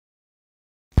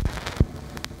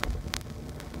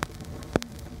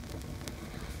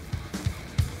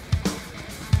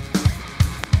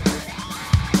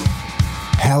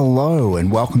Hello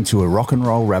and welcome to a rock and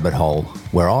roll rabbit hole,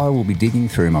 where I will be digging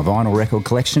through my vinyl record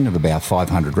collection of about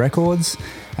 500 records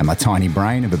and my tiny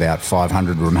brain of about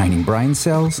 500 remaining brain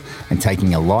cells, and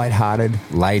taking a light-hearted,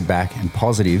 laid-back and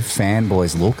positive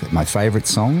fanboys look at my favourite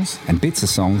songs and bits of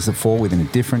songs that fall within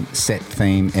a different set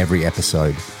theme every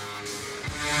episode.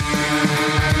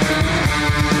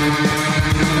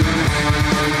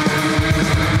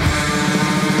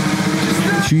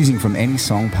 Choosing from any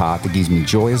song part that gives me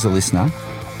joy as a listener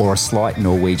or a slight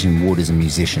Norwegian wood as a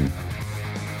musician.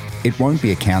 It won't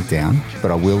be a countdown,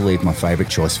 but I will leave my favourite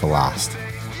choice for last.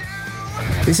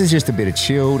 This is just a bit of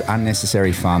chilled,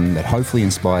 unnecessary fun that hopefully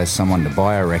inspires someone to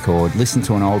buy a record, listen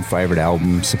to an old favourite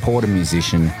album, support a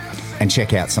musician, and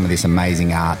check out some of this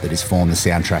amazing art that has formed the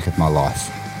soundtrack of my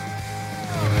life.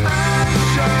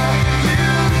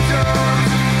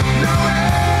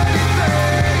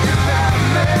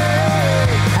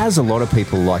 As a lot of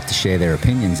people like to share their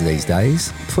opinions these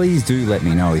days, please do let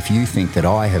me know if you think that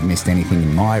I have missed anything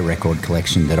in my record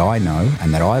collection that I know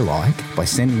and that I like by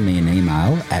sending me an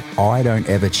email at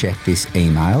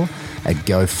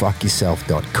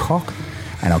idon'tevercheckthisemail@gofuckyourself.cock,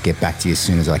 and I'll get back to you as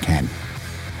soon as I can.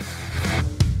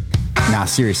 Nah,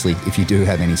 seriously, if you do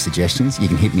have any suggestions, you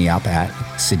can hit me up at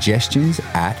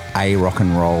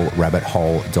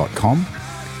suggestions@arockandrollrabbithole.com.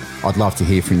 I'd love to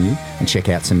hear from you and check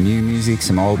out some new music,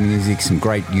 some old music, some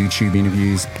great YouTube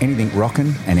interviews, anything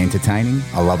rockin' and entertaining.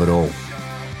 I love it all.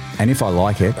 And if I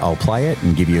like it, I'll play it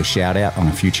and give you a shout out on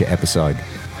a future episode.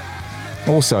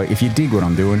 Also, if you dig what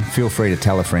I'm doing, feel free to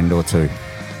tell a friend or two.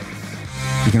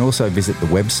 You can also visit the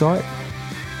website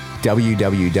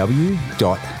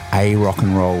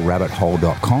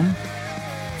www.arockandrollrabbithole.com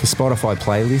for Spotify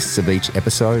playlists of each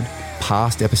episode,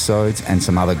 past episodes, and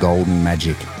some other golden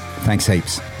magic. Thanks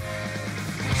heaps.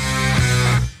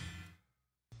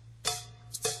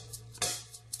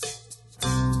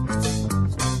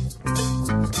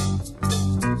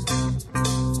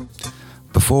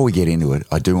 Before we get into it,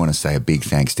 I do want to say a big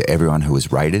thanks to everyone who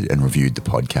has rated and reviewed the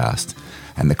podcast,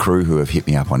 and the crew who have hit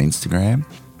me up on Instagram,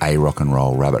 A Rock and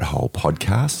Roll Rabbit Hole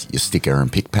Podcast. Your sticker and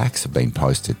pick packs have been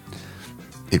posted.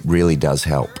 It really does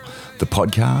help. The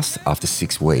podcast, after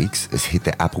 6 weeks, has hit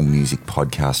the Apple Music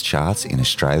podcast charts in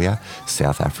Australia,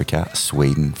 South Africa,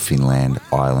 Sweden, Finland,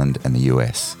 Ireland, and the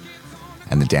US.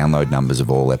 And the download numbers of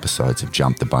all episodes have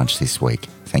jumped a bunch this week.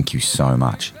 Thank you so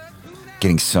much.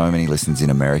 Getting so many listens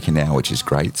in America now, which is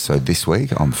great. So this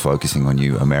week, I'm focusing on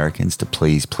you Americans to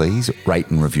please rate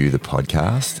and review the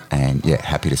podcast. And yeah,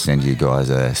 happy to send you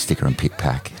guys a sticker and pick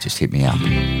pack. Just hit me up.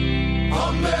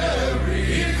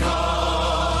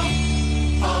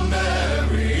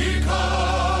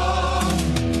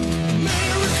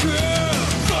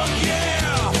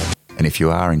 And if you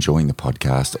are enjoying the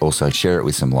podcast, also share it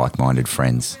with some like-minded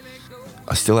friends.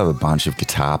 I still have a bunch of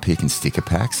guitar pick and sticker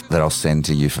packs that I'll send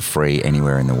to you for free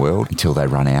anywhere in the world until they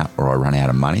run out or I run out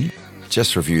of money.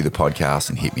 Just review the podcast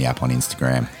and hit me up on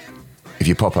Instagram. If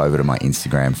you pop over to my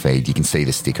Instagram feed, you can see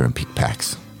the sticker and pick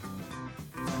packs.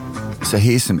 So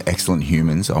here's some excellent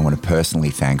humans I want to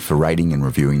personally thank for rating and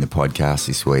reviewing the podcast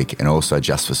this week, and also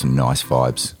just for some nice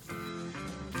vibes.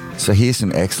 So here's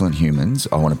some excellent humans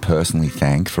I want to personally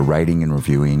thank for rating and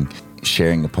reviewing,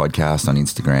 sharing the podcast on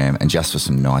Instagram, and just for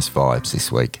some nice vibes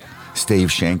this week.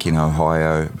 Steve Schenk in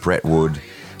Ohio, Brett Wood,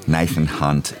 Nathan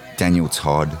Hunt, Daniel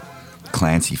Todd,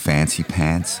 Clancy Fancy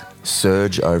Pants,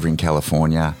 Serge over in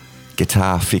California,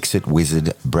 Guitar Fix-It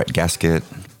Wizard Brett Gaskett,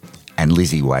 and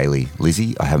Lizzie Whaley.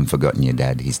 Lizzie, I haven't forgotten your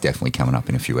dad. He's definitely coming up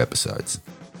in a few episodes.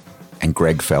 And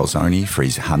Greg Falzoni for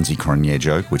his Hansi Cronje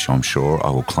joke, which I'm sure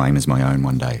I will claim as my own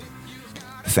one day.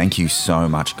 Thank you so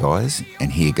much, guys,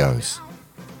 and here goes.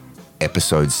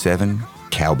 Episode 7,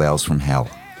 Cowbells from Hell.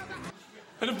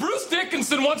 And if Bruce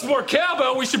Dickinson wants more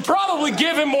cowbell, we should probably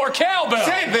give him more cowbell.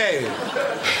 Say, babe.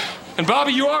 And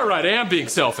Bobby, you are right. I am being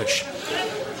selfish.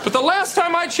 But the last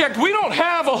time I checked, we don't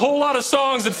have a whole lot of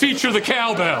songs that feature the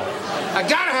cowbell. I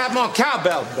gotta have more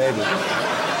cowbell, baby.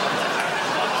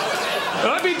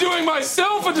 I'd be doing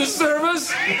myself a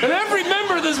disservice and every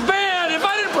member of this band if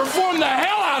I didn't perform the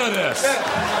hell out of this.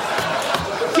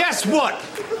 Guess what?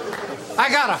 I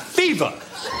got a fever.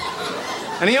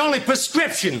 And the only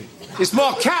prescription is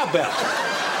more cowbell.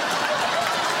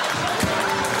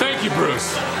 Thank you,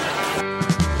 Bruce.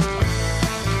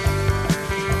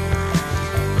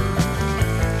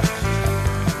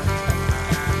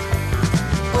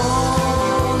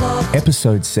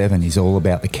 Episode 7 is all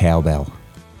about the cowbell.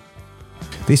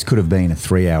 This could have been a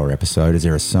 3-hour episode, as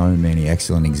there are so many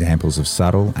excellent examples of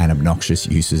subtle and obnoxious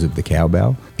uses of the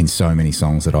cowbell in so many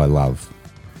songs that I love.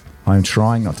 I'm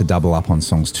trying not to double up on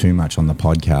songs too much on the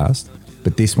podcast,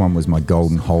 but this one was my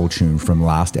golden hole tune from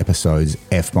last episode's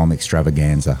F-Bomb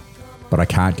extravaganza. But I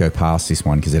can't go past this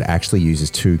one because it actually uses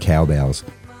 2 cowbells.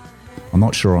 I'm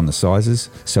not sure on the sizes,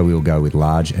 so we'll go with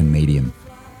large and medium.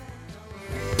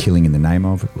 Killing in the Name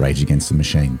of Rage Against the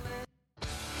Machine.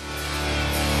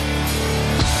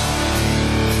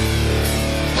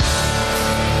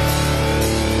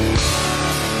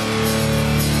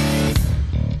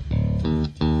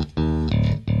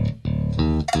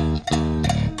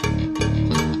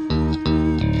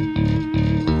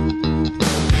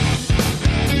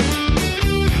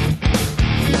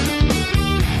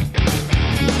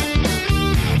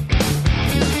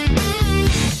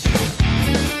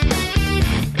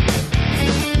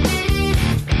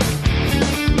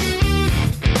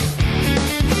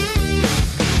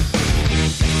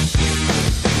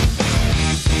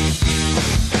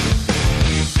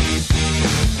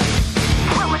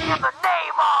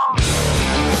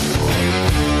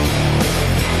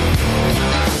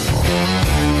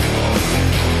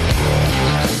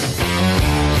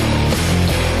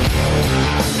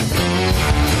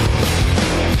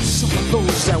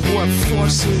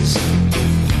 Forces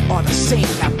are the same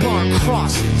that burn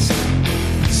crosses.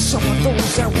 Some of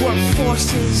those that work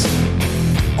forces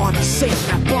are the same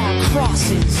that burn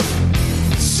crosses.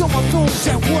 Some of those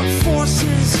that work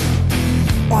forces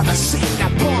are the same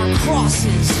that burn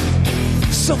crosses.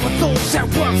 Some of those that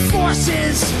work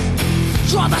forces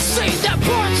are the same that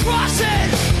burn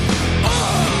crosses.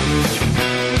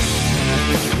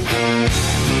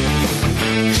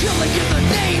 Killing in the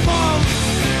name of.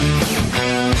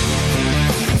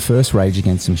 The first Rage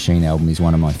Against the Machine album is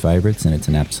one of my favourites, and it's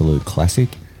an absolute classic,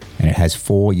 and it has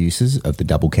 4 uses of the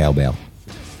double cowbell.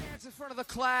 In front of the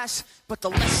class, but the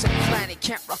lesson plan he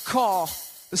can't recall.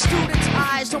 The students'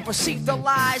 eyes don't perceive the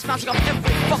lies mounting up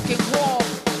every fucking wall.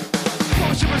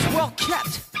 Closure is well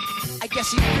kept. I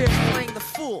guess he fears playing the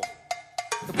fool.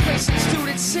 The place that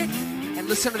students sit and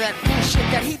listen to that bullshit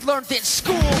that he'd learned in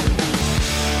school.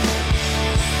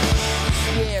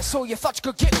 Yeah, so you thought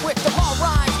you could get with the raw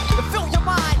rhymes to fill your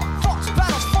mind. Thoughts,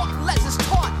 battles, fought, and lessons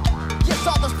taught. Yes,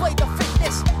 all displayed the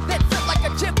fitness, then fit like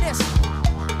a gymnast.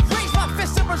 Raise my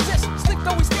fist and resist. Sleep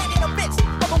though we stand in the midst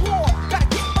of the war. Gotta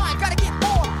get mine, gotta get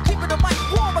more. Keeping the mic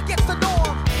warm against the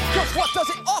norm. Cause what does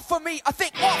it offer me? I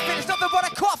think often is nothing but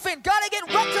a coffin. Gotta get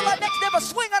rough till I next never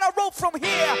swing on a rope from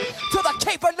here to the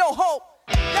Cape of No Hope.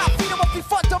 Now freedom must be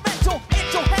fundamental in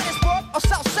Johannesburg or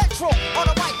South Central. On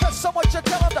the mic, cause someone should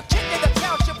tell him the king in the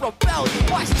township rebelled.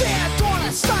 Why stand on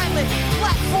a silent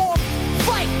platform?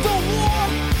 Fight the war,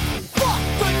 fuck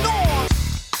the norm.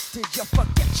 Did you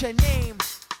forget your name?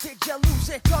 Did you lose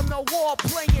it on the wall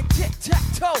playing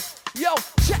tic-tac-toe? Yo,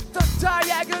 check the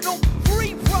diagonal.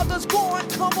 3 brothers going,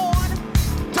 come on.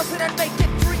 Doesn't it make it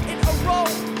 3 in a row?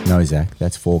 No, Zach,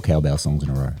 that's 4 cowbell songs in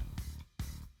a row.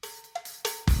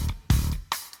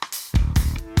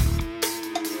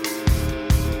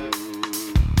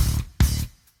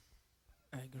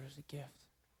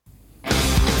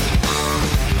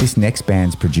 This next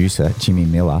band's producer, Jimmy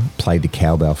Miller, played the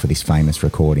cowbell for this famous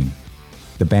recording.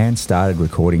 The band started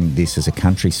recording this as a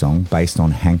country song based on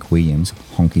Hank Williams'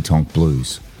 Honky Tonk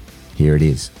Blues. Here it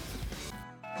is.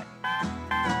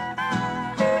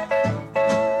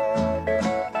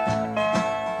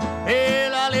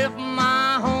 Well, I left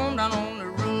my home down on the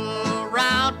rural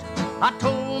route. I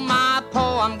told my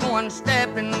pa I'm going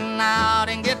stepping out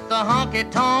and get the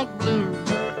honky tonk blues.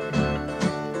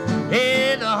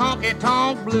 Hey, the honky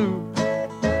tonk blues.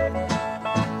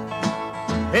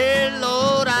 Hey,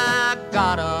 Lord, I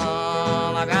got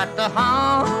 'em. I got the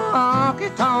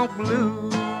honky tonk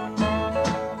blues.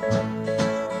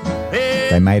 Hey.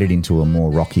 They made it into a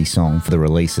more rocky song for the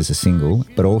release as a single,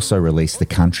 but also released the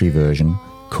country version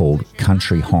called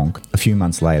Country Honk a few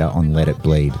months later on Let It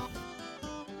Bleed.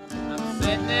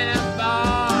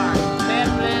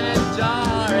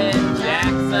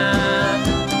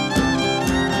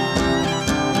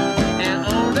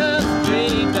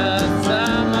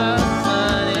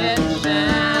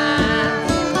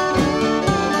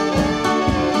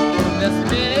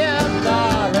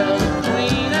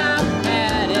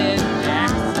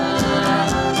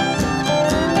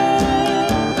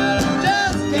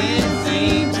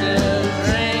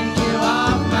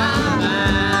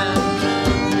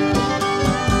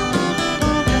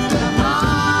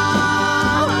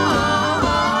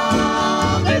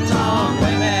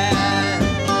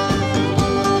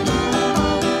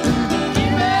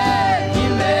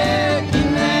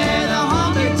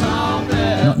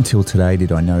 Until today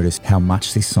did I notice how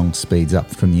much this song speeds up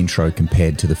from the intro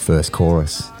compared to the first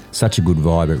chorus. Such a good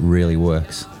vibe, it really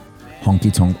works.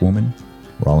 Honky Tonk Woman,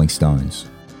 Rolling Stones.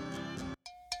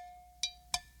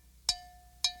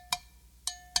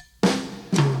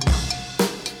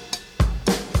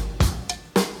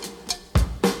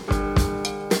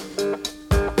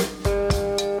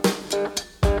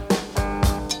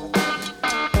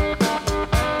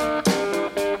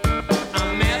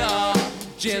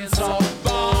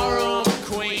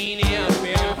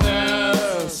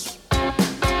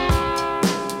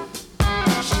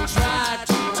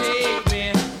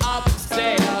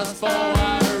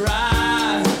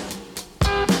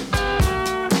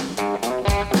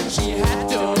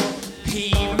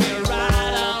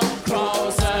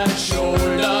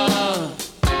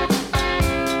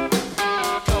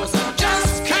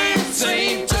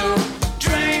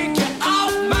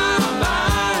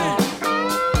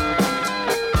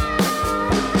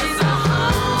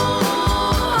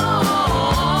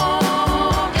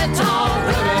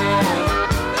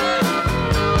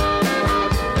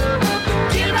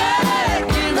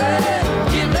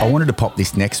 I wanted to pop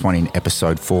this next one in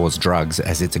episode 4's Drugs,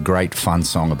 as it's a great fun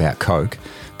song about coke,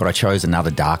 but I chose another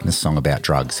Darkness song about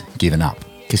drugs, Given Up,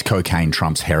 because cocaine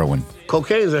trumps heroin.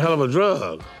 Cocaine's a hell of a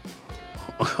drug.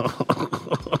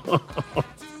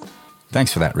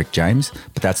 Thanks for that, Rick James,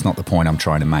 but that's not the point I'm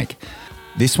trying to make.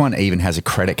 This one even has a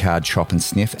credit card chop and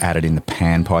sniff added in the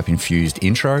panpipe-infused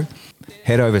intro.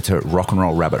 Head over to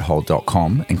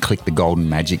rockandrollrabbithole.com and click the Golden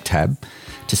Magic tab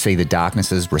to see the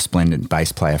Darkness's resplendent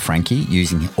bass player Frankie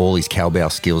using all his cowbell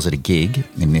skills at a gig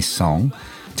in this song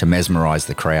to mesmerise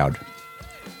the crowd.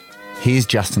 Here's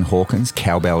Justin Hawkins'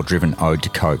 cowbell-driven ode to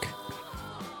coke.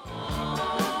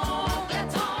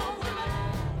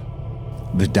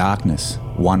 The Darkness,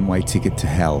 one-way ticket to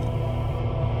hell.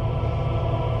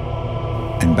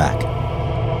 And back.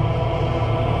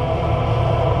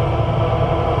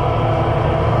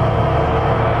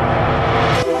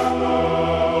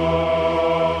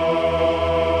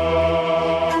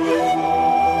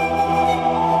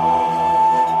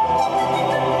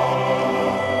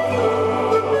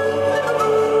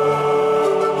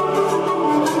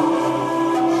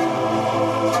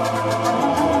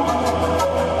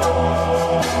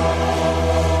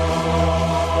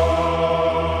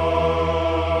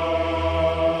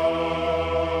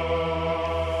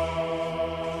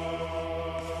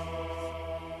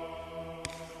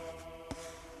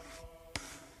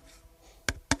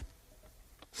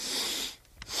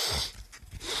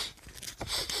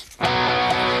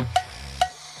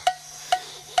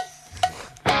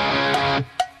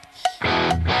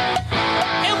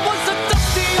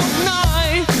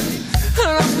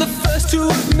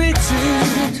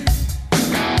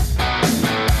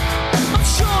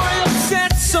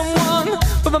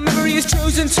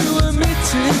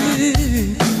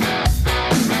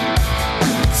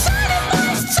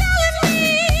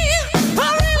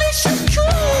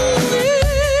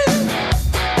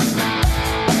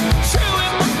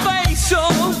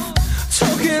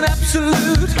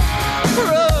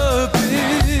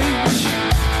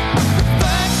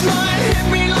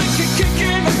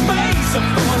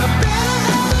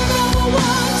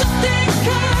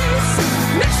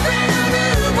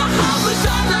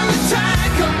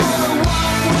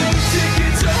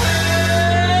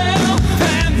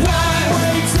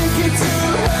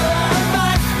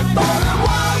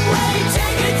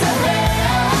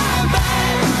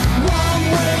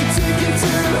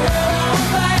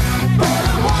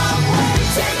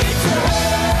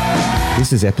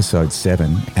 This is episode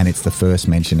 7, and it's the first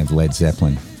mention of Led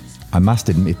Zeppelin. I must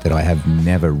admit that I have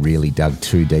never really dug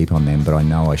too deep on them, but I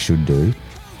know I should do,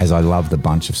 as I love the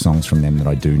bunch of songs from them that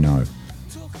I do know.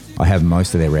 I have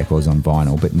most of their records on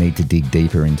vinyl, but need to dig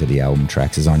deeper into the album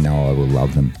tracks, as I know I will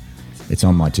love them. It's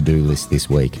on my to-do list this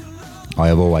week. I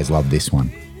have always loved this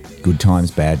one. Good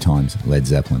Times, Bad Times, Led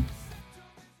Zeppelin.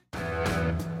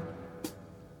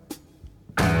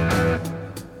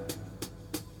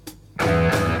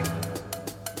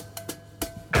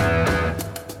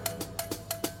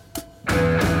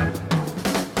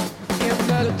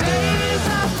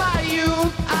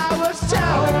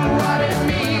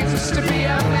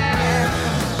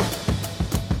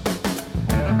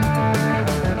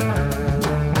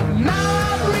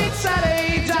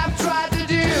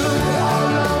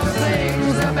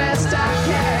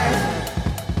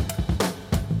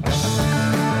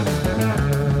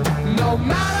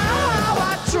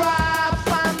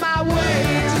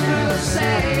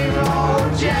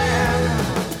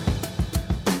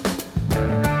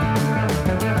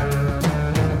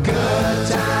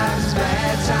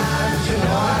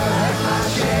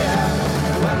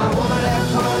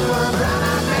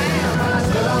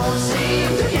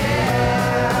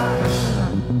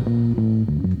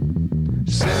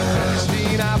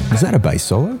 Is that a bass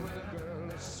solo?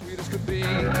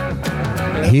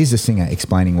 Here's the singer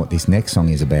explaining what this next song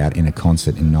is about in a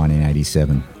concert in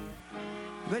 1987.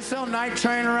 They sell Night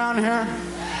Train around here?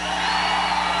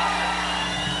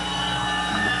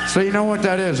 So you know what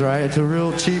that is, right? It's a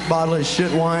real cheap bottle of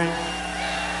shit wine.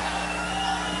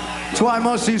 That's why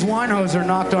most of these wine hoes are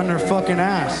knocked on their fucking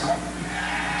ass.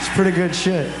 It's pretty good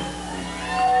shit.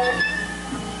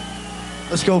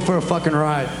 Let's go for a fucking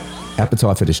ride.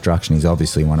 Appetite for Destruction is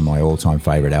obviously one of my all-time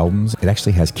favourite albums. It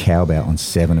actually has cowbell on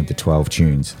 7 of the 12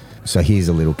 tunes. So here's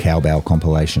a little cowbell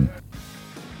compilation.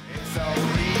 It's so easy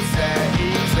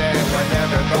when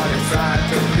everybody's trying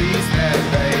to please me,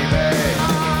 baby.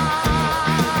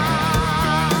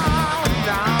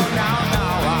 No,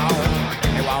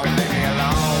 it won't leave me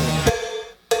alone.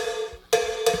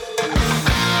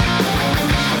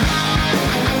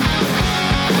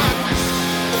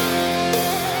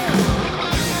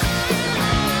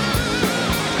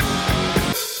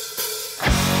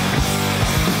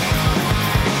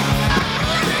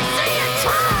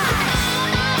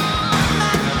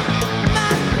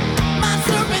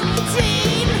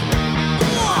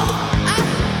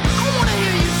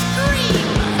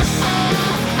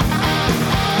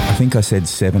 think I said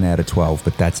 7 out of 12,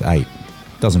 but that's 8.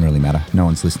 Doesn't really matter. No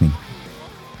one's listening.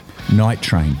 Night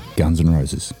Train, Guns N'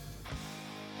 Roses.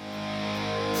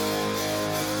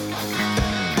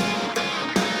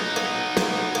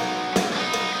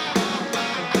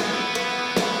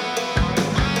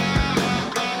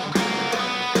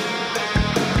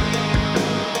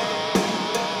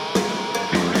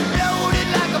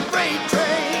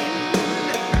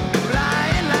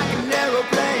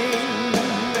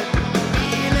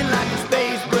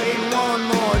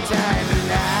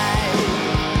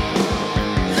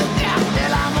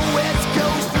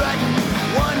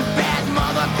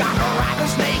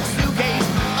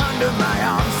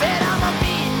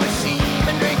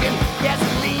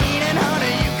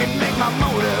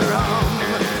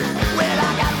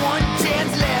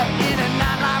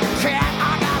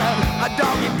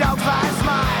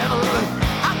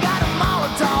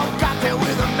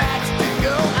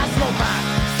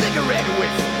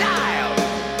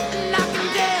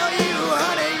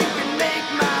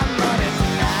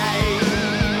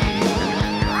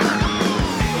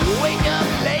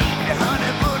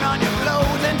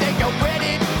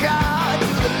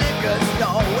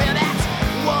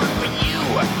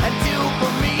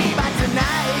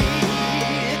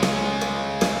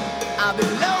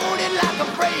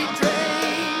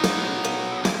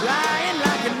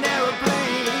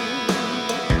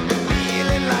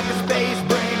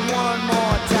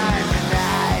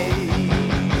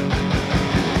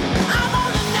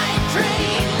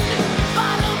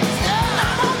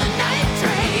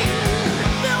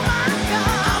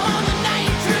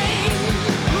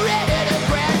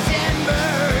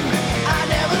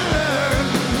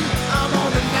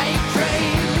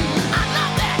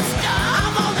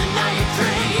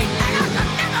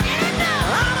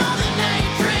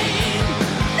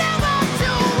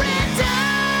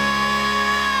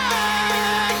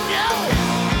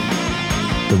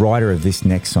 The writer of this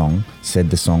next song said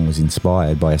the song was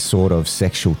inspired by a sort of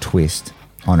sexual twist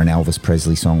on an Elvis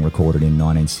Presley song recorded in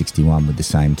 1961 with the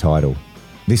same title.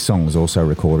 This song was also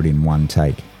recorded in one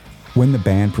take. When the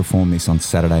band performed this on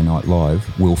Saturday Night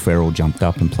Live, Will Ferrell jumped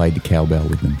up and played the cowbell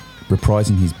with them,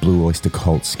 reprising his Blue Oyster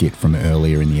Cult skit from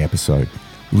earlier in the episode,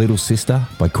 Little Sister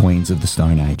by Queens of the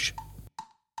Stone Age.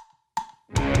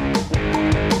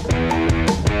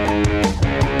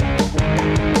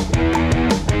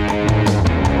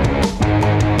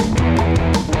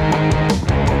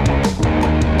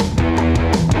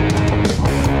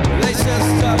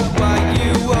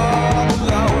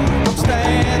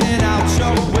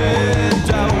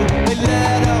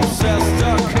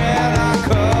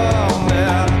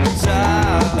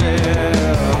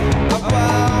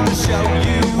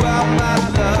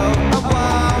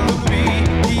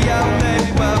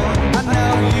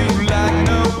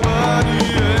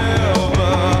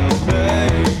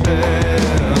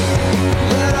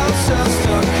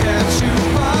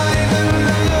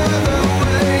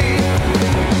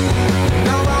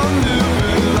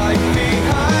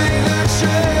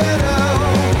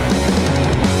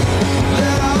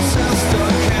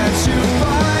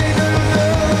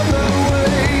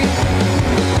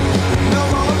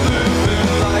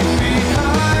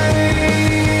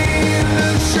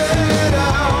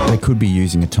 Could be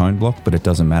using a tone block, but it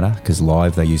doesn't matter because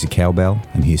live they use a cowbell,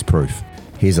 and here's proof.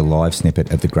 Here's a live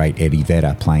snippet of the great Eddie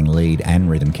Vedder playing lead and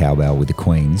rhythm cowbell with the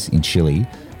Queens in Chile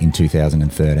in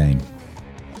 2013.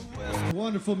 A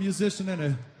wonderful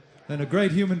musician and a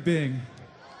great human being,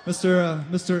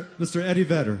 Mr. Eddie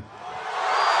Vedder.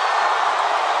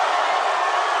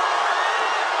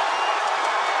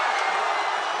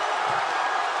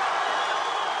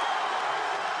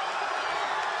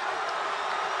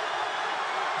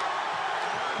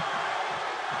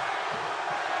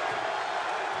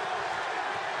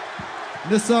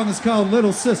 This song is called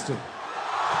Little Sister.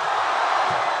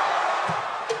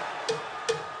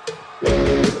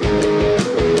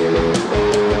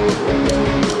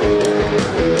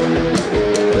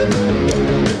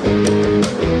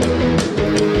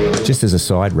 Just as a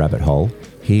side rabbit hole,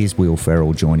 here's Will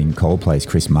Ferrell joining Coldplay's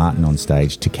Chris Martin on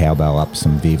stage to cowbell up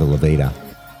some Viva La Vida.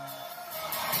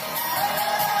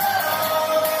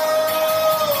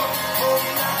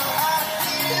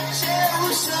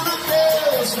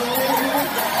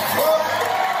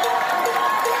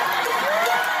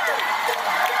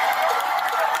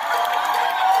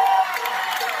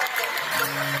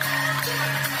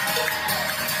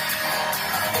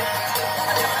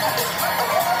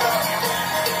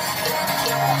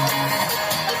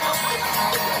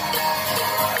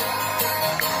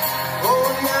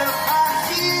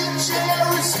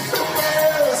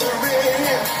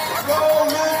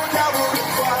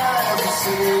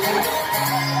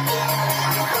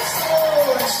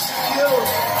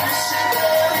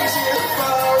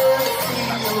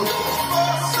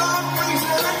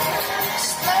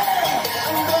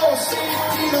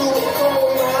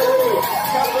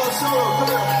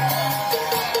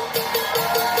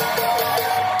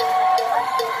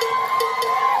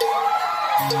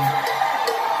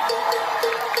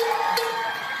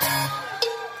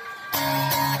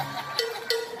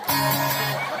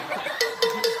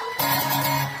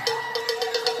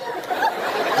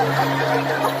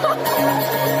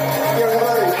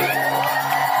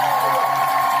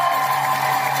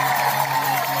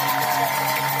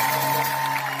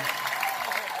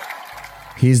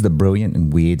 Here's the brilliant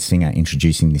and weird singer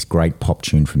introducing this great pop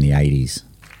tune from the 80s.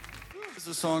 This is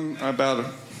a song about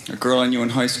a girl I knew in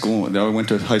high school. I went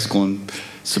to high school in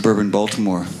suburban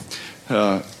Baltimore.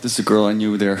 This is a girl I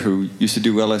knew there who used to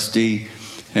do LSD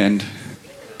and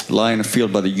lie in a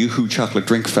field by the Yoo-Hoo chocolate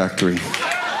drink factory,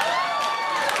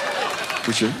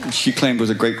 which she claimed was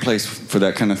a great place for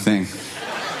that kind of thing.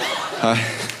 I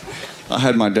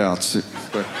had my doubts,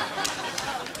 but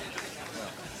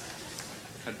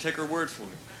I'd take her word for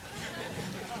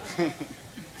it.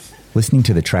 Listening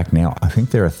to the track now, I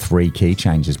think there are 3 key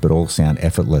changes, but all sound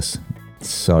effortless. It's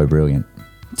so brilliant.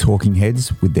 Talking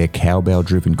Heads with their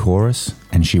cowbell-driven chorus,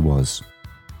 and she was.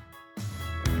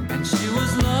 And she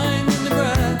was lying in the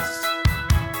grass,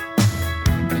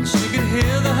 and she could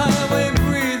hear the highway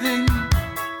breathing,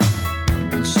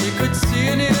 and she could see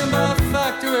a nearby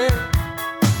factory.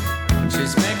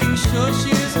 She's making sure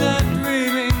she is not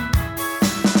dreaming.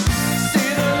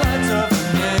 See the lights of the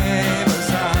neighbor's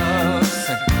house.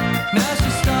 Now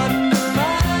she's starting to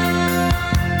rise.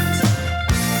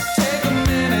 Take a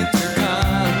minute to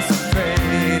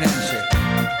concentrate, and she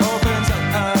opens up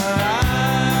her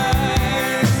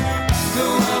eyes. The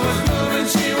world was moving,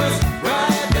 she was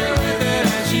right there with it,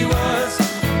 and she was.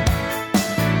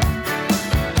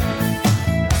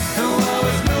 The world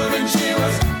was moving, she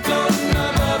was floating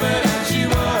above it, and she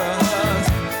was.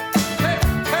 Hey,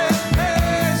 hey,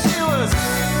 hey, she was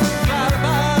flat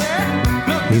about it.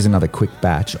 Look. Here's another quick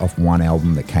batch off one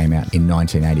album that came out in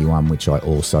 1981, which I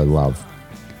also love.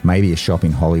 Maybe a shop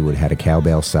in Hollywood had a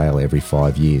cowbell sale every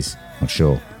 5 years, not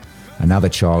sure. Another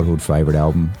childhood favourite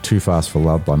album, Too Fast for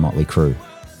Love by Motley Crue.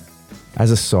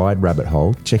 As a side rabbit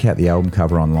hole, check out the album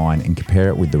cover online and compare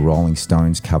it with the Rolling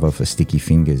Stones cover for Sticky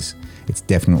Fingers. It's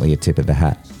definitely a tip of the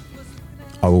hat.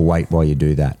 I will wait while you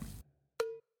do that.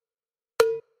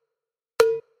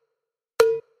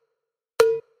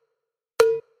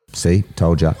 See,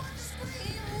 told ya.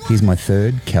 Here's my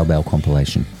 3rd cowbell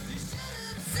compilation.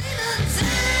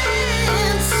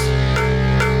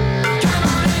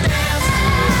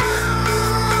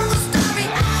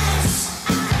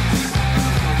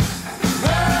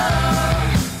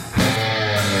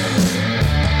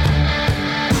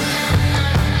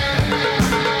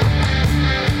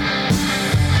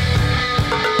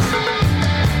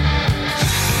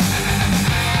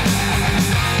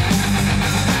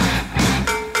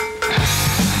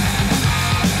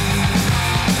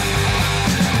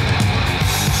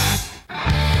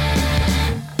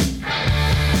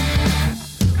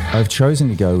 I've chosen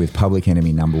to go with Public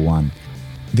Enemy No. 1.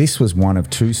 This was one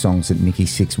of 2 songs that Nicky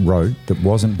Sixx wrote that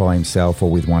wasn't by himself or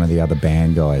with one of the other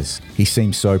band guys. He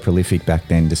seemed so prolific back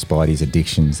then despite his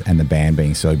addictions and the band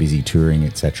being so busy touring,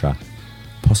 etc.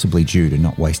 Possibly due to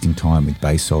not wasting time with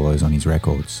bass solos on his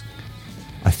records.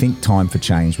 I think Time for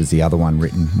Change was the other one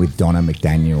written with Donna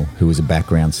McDaniel, who was a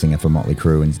background singer for Motley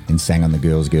Crue and sang on the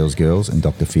Girls, Girls, Girls and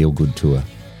Dr. Feelgood tour.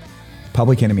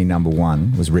 Public Enemy No.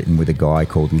 1 was written with a guy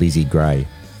called Lizzie Gray,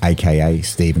 aka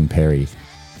Stephen Perry.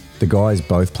 The guys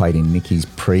both played in Nicky's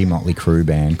pre-Motley Crue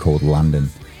band called London.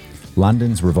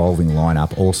 London's revolving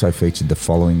lineup also featured the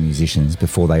following musicians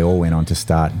before they all went on to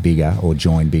start bigger or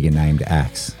join bigger named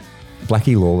acts.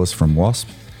 Blackie Lawless from Wasp,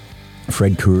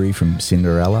 Fred Coury from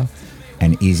Cinderella,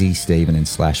 and Izzy, Stephen and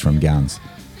Slash from Guns.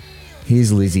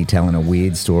 Here's Lizzie telling a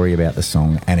weird story about the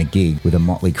song and a gig with a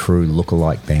Motley Crue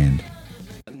lookalike band.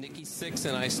 Sixx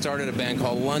and I started a band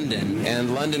called London,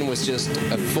 and London was just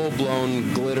a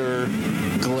full-blown glitter,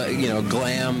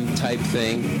 glam type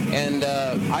thing, and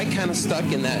I kind of stuck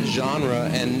in that genre,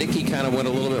 and Nicky kind of went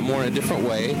a little bit more in a different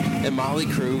way, and Motley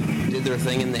Crue did their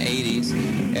thing in the 80s,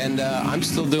 and I'm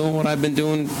still doing what I've been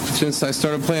doing since I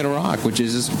started playing rock, which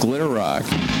is just glitter rock.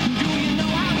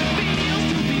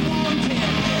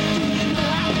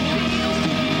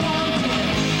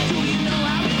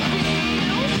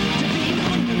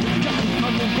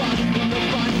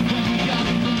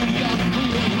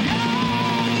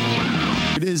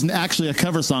 It is actually a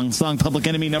cover song Public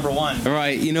Enemy No. 1.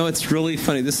 Right, it's really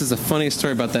funny. This is a funny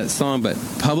story about that song, but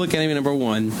Public Enemy No.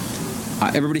 1,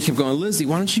 everybody kept going, Lizzie,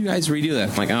 why don't you guys redo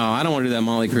that? I'm like, I don't want to do that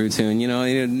Motley Crue tune.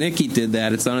 Nicky did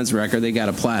that. It's on his record. They got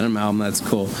a platinum album. That's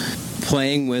cool.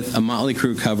 Playing with a Motley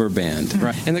Crue cover band.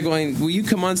 Right. And they're going, will you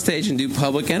come on stage and do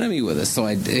Public Enemy with us? So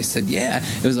I said, yeah.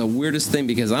 It was the weirdest thing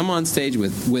because I'm on stage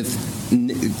with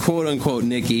quote-unquote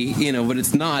Nicky, but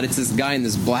it's not. It's this guy in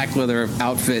this black leather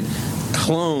outfit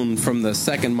clone from the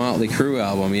second Motley Crue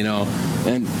album,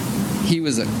 and he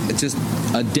was just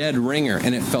a dead ringer,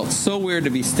 and it felt so weird to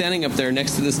be standing up there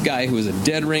next to this guy who was a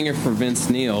dead ringer for Vince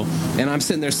Neil, and I'm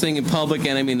sitting there singing Public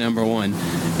Enemy #1,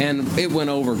 and it went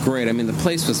over great. I mean, the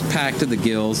place was packed to the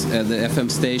gills at the FM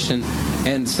station,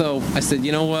 and so I said,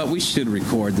 you know what, we should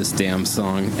record this damn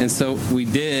song, and so we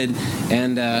did,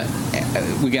 and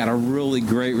we got a really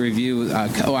great review,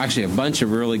 actually a bunch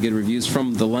of really good reviews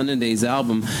from the London Days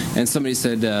album, and somebody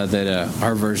said that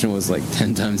our version was like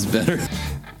 10 times better.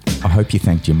 I hope you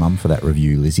thanked your mum for that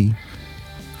review, Lizzie.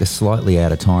 The slightly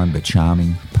out of time but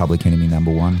charming Public Enemy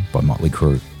 #1 by Motley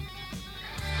Crue.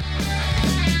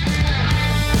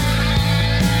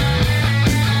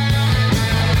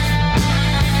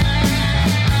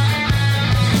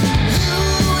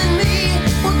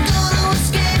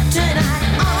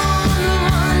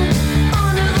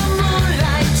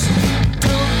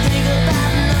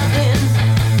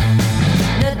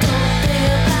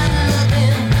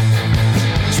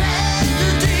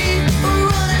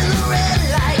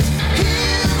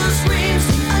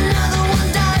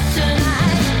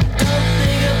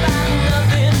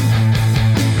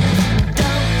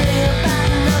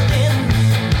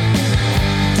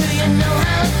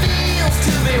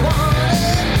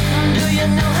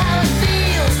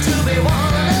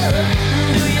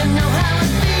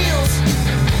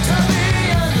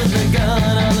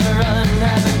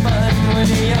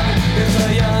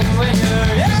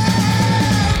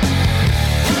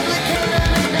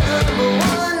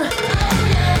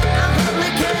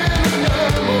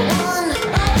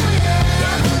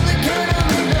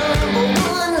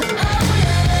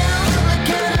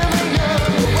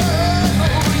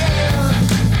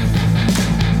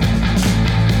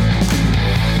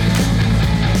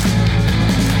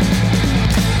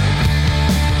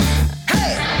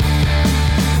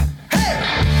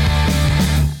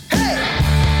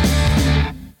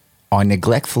 I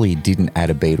neglectfully didn't add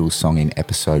a Beatles song in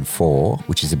episode 4,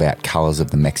 which is about colours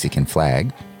of the Mexican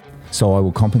flag, so I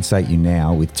will compensate you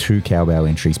now with 2 cowbell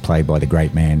entries played by the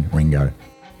great man Ringo.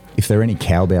 If there are any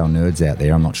cowbell nerds out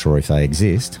there, I'm not sure if they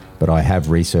exist, but I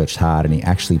have researched hard and he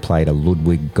actually played a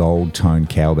Ludwig gold-toned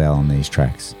cowbell on these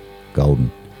tracks. Golden.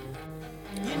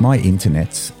 My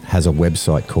Internets has a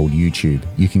website called YouTube.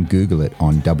 You can Google it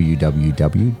on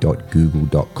www.google.com.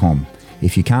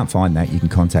 If you can't find that, you can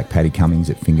contact Paddy Cummings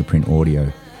at Fingerprint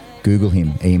Audio. Google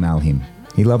him, email him.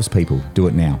 He loves people. Do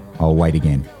it now. I'll wait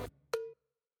again.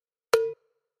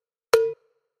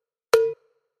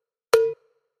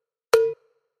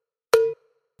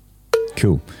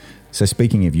 Cool. So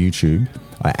speaking of YouTube,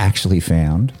 I actually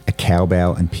found a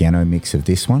cowbell and piano mix of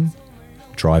this one,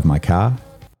 Drive My Car.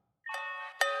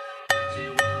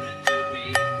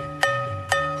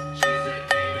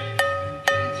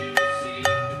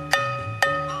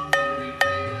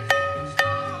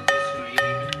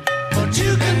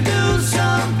 You can do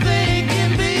something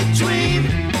in between.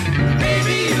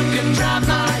 Maybe you can drive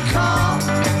my car.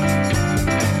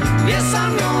 Yes,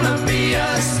 I'm gonna be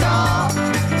a star.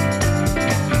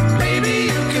 Maybe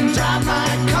you can drive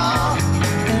my car.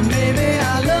 And maybe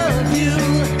I love you.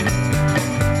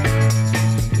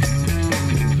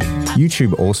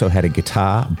 YouTube also had a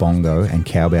guitar, bongo and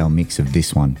cowbell mix of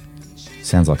this one.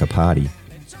 Sounds like a party.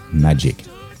 Magic.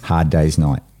 Hard Day's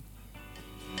Night.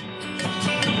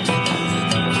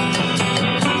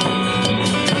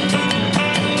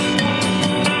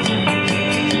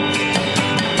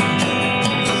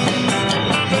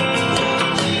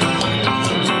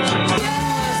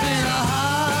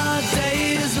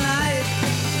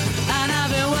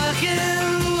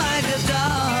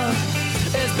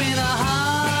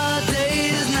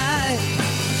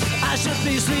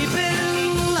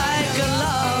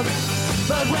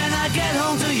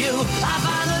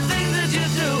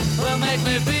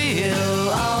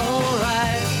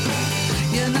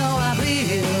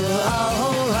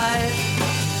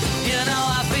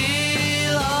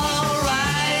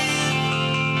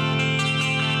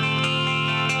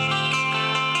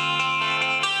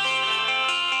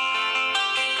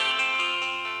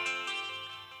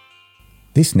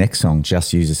 This next song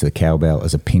just uses the cowbell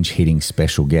as a pinch-hitting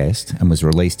special guest and was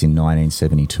released in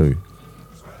 1972.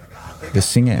 The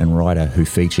singer and writer who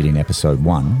featured in episode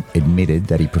 1 admitted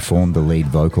that he performed the lead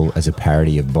vocal as a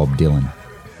parody of Bob Dylan.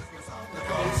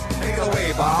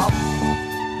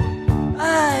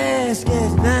 I ask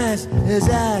as nice as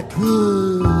I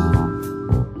could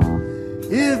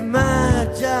if my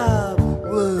job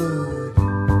would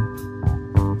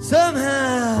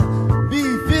somehow be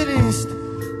finished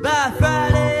by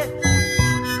Friday.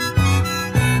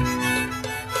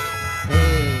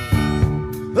 Hey.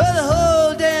 Well, the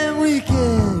whole damn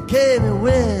weekend came and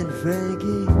went,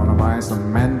 Frankie. Wanna buy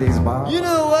some Mandy's bar? You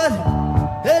know what?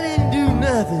 That didn't do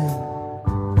nothing.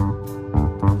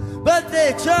 But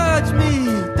they charge me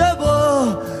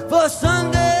double for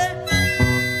Sunday.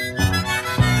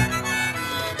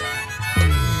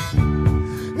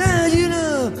 Now you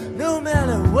know, no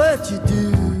matter what you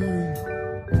do,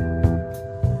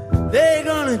 they're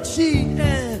gonna cheat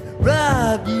and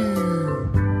rob you.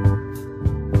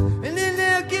 And then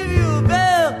they'll give you a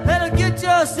bell that'll get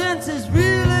your senses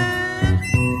reeling.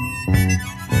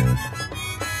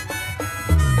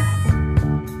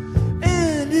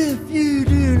 And if you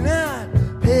do not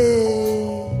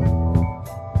pay,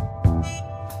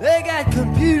 they got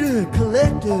computer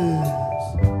collectors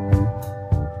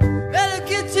that'll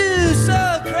get you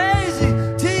so crazy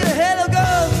till your head'll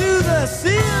go through the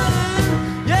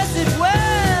ceiling. Yes, it will.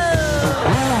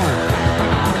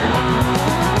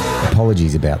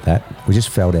 Apologies about that. We just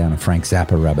fell down a Frank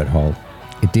Zappa rabbit hole.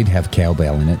 It did have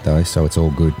Cowbell in it though, so it's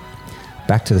all good.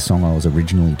 Back to the song I was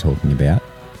originally talking about.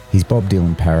 His Bob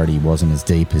Dylan parody wasn't as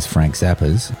deep as Frank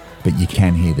Zappa's, but you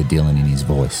can hear the Dylan in his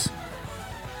voice.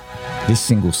 This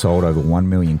single sold over 1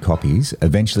 million copies,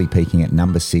 eventually peaking at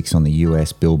number 6 on the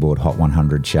US Billboard Hot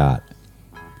 100 chart.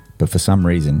 But for some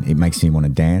reason, it makes me want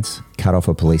to dance, cut off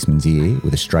a policeman's ear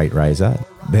with a straight razor,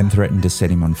 then threaten to set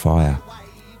him on fire.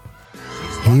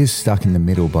 He is Stuck in the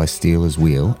Middle by Stealers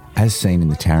Wheel, as seen in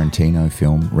the Tarantino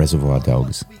film Reservoir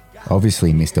Dogs.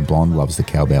 Obviously, Mr. Blonde loves the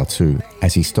cowbell too,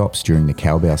 as he stops during the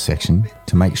cowbell section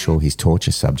to make sure his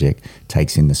torture subject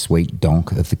takes in the sweet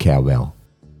donk of the cowbell.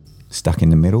 Stuck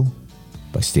in the Middle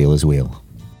by Stealers Wheel.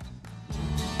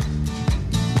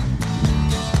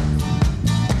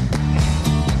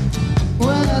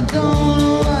 Well, I don't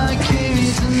know why I came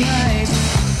here tonight.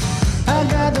 I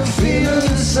got the feeling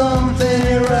that something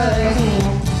ain't right.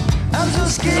 I'm so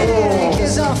scared in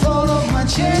case I fall off my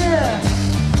chair.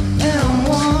 And I'm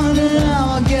wondering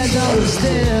how I'll get down the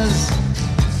stairs.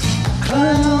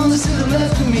 Clowns to the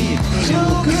left of me,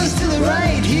 jokers to the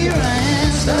right. Here I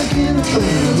am, stuck in the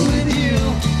middle with you.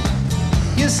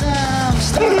 Yes, I'm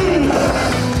stuck in the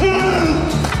middle.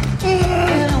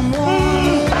 And I'm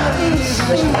wondering what it is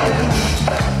I should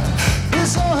do.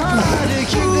 It's so hard to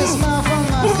keep this smile from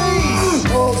my face.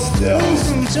 Hold still.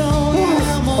 Losing tone,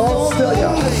 I'm all over the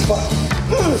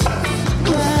place.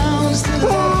 Clowns to the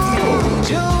left,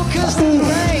 jokers to the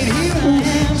right. Here I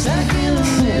am, stuck in the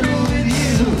middle with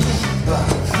you.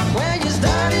 When you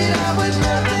started out with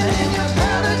nothing and you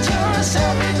found that you're a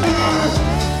self-ignorant.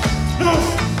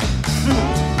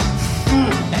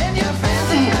 And your friends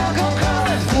and all come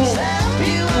crawling, slap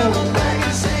you on the back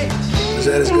and say, is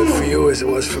that as good for you as it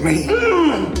was for me?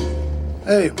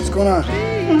 Hey, what's going on?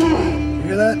 You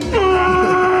hear that?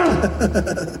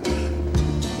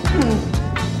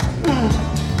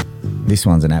 This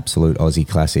one's an absolute Aussie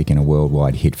classic and a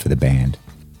worldwide hit for the band.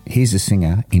 Here's the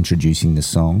singer introducing the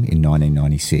song in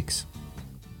 1996.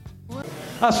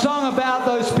 A song about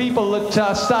those people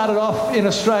that started off in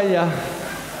Australia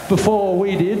before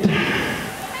we did.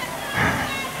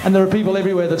 And there are people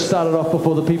everywhere that started off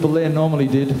before the people there normally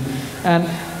did. And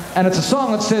it's a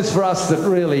song that says for us that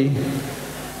really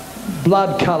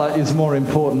blood colour is more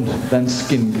important than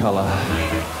skin colour.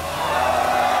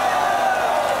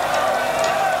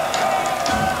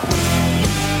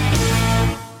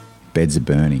 Beds Are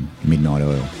Burning, Midnight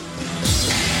Oil.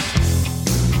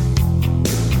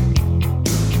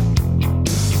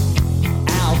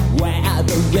 Out where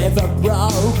the river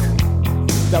broke,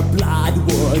 the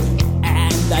bloodwood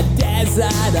and the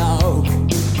desert oak,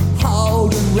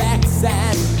 holding wrecks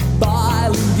and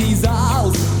boiling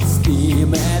diesels,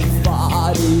 steaming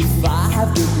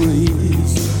 45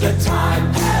 degrees. The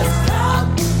time has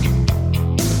come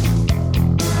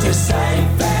to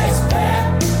save this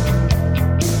fair,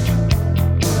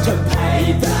 to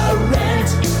pay the rent,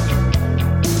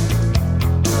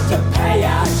 to pay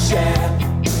our share.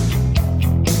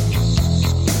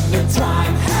 The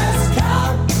time has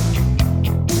come,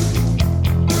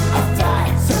 a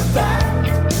fact's a fact,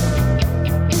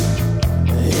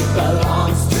 it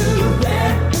belongs to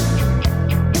them,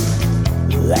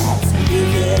 let's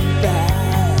give it back.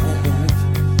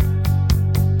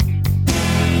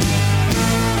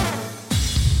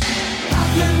 How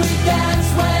can we dance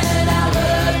when our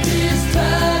earth is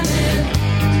turning?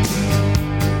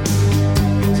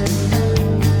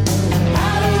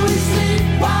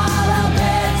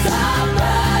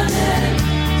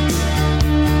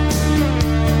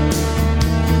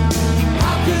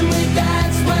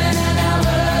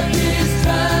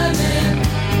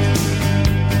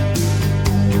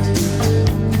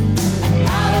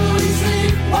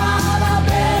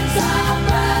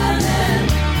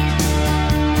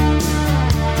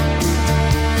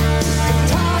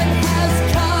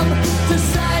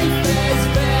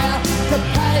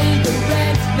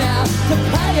 now to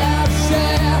pay our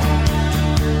share.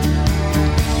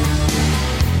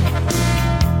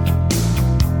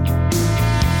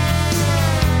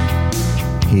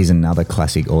 Here's another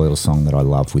classic Oil song that I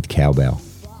love with Cowbell.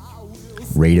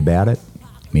 Read about it,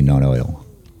 Midnight Oil.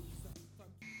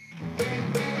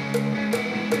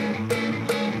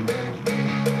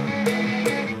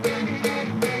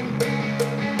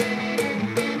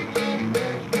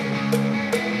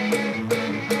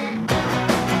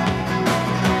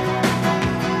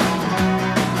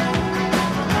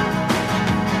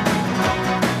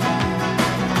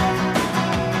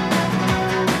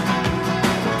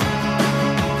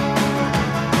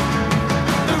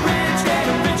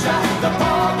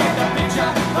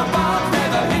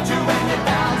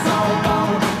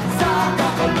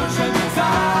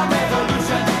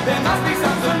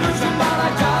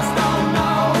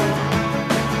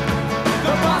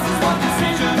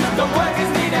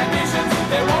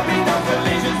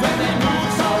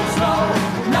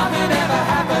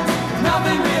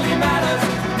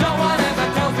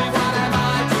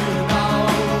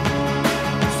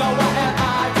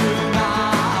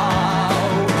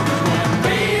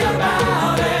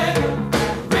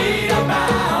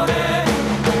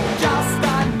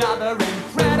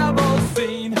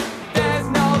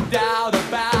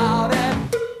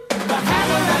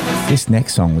 This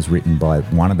next song was written by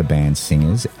one of the band's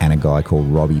singers and a guy called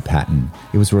Robbie Patton.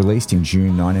 It was released in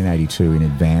June 1982 in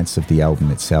advance of the album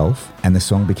itself, and the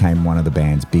song became one of the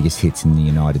band's biggest hits in the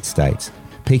United States,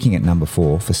 peaking at number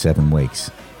 4 for 7 weeks,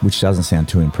 which doesn't sound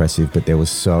too impressive, but there was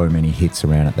so many hits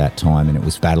around at that time, and it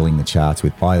was battling the charts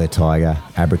with Eye the Tiger,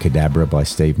 Abracadabra by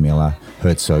Steve Miller,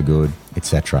 Hurt So Good,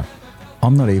 etc.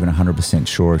 I'm not even 100%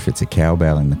 sure if it's a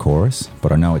cowbell in the chorus,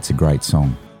 but I know it's a great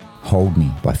song. Hold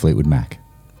Me by Fleetwood Mac.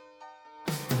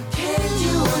 Can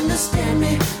you understand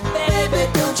me? Baby,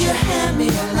 don't you hand me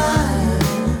a line.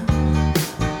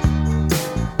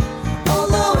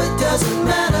 Although it doesn't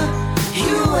matter,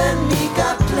 you and me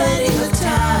got plenty of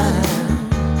time.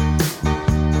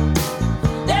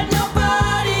 There's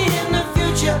nobody in the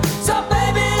future, so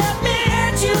baby, let me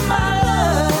hand you my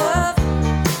love.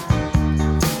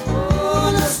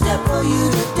 Oh, no step for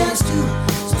you to dance to,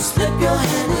 so slip your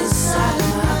hand inside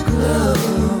my glove.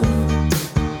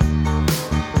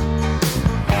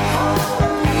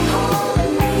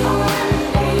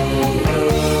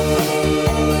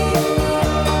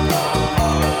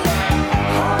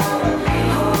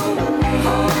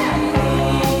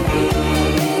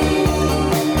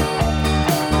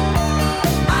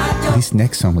 This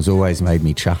next song has always made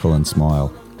me chuckle and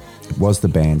smile. It was the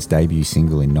band's debut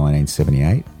single in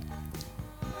 1978,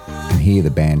 and here the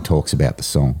band talks about the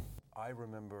song. I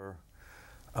remember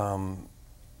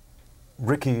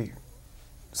Ricky,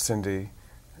 Cindy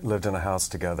lived in a house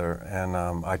together, and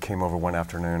I came over one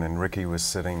afternoon, and Ricky was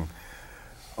sitting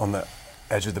on the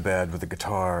edge of the bed with a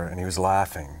guitar, and he was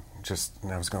laughing.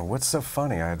 And I was going, "What's so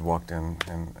funny?" I had walked in,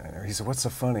 and he said, "What's so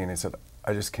funny?" And he said,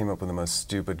 "I just came up with the most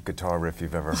stupid guitar riff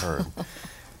you've ever heard."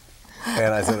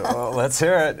 And I said, "Well, let's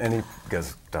hear it." And he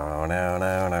goes, "No, no,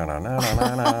 no, no, no, no,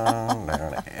 no, no,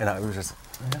 no." And I was just,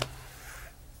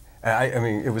 yeah. I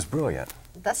mean, it was brilliant.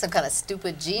 That's some kind of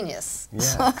stupid genius.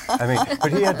 Yeah, I mean,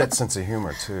 but he had that sense of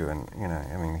humor too, and you know,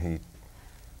 I mean,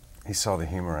 he saw the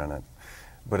humor in it.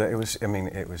 But it was, I mean,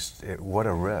 what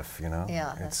a riff, you know?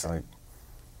 Yeah. It's like,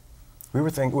 we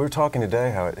were talking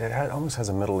today how it almost has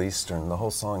a Middle Eastern, the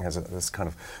whole song has this kind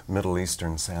of Middle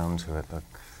Eastern sound to it.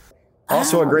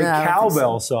 Also a great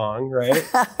cowbell song, right?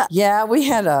 Yeah, we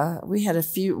had a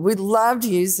few. We loved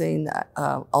using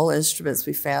old instruments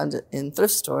we found in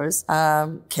thrift stores.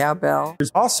 Cowbell.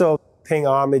 There's also paying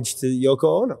homage to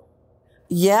Yoko Ono.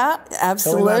 Yeah,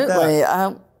 absolutely. Tell me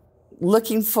about that.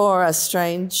 Looking for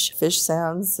strange fish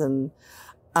sounds, and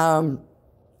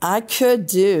I could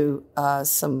do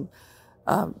some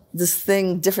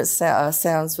different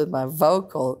sounds with my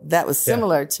vocal that was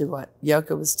similar to what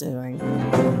Yoko was doing.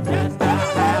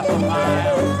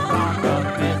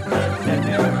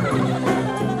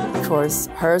 Of course,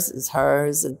 hers is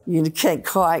hers, and you can't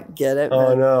quite get it.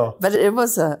 Oh, no. But it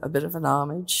was a bit of an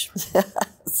homage.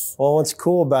 Well, what's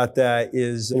cool about that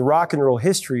is in rock and roll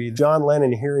history, John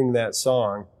Lennon hearing that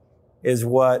song is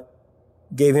what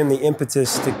gave him the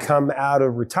impetus to come out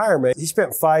of retirement. He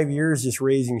spent 5 years just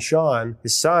raising Sean,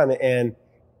 his son, and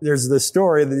There's the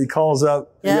story that he calls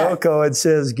up Yoko and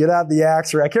says, get out the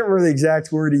axe, or I can't remember the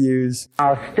exact word he used.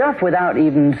 Our stuff without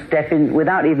even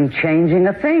changing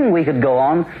a thing. We could go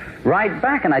on right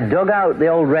back, and I dug out the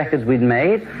old records we'd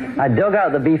made. I dug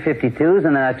out the B-52s,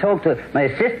 and then I talked to my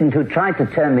assistant who tried to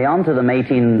turn me on to them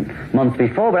 18 months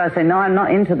before, but I said, no, I'm not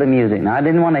into the music now. I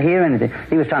didn't want to hear anything.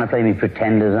 He was trying to play me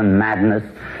Pretenders and Madness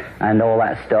and all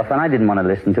that stuff, and I didn't want to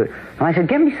listen to it. And I said,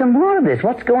 give me some more of this.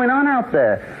 What's going on out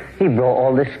there? He brought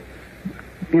all this,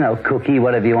 cookie,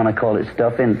 whatever you want to call it,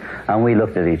 stuff in, and we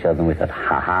looked at each other and we thought,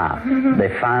 ha-ha.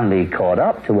 They finally caught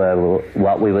up to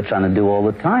what we were trying to do all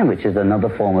the time, which is another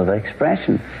form of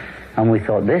expression. And we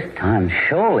thought, this time,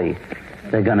 surely,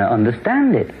 they're going to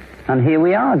understand it. And here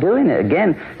we are doing it.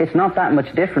 Again, it's not that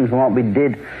much different from what we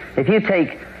did. If you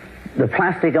take the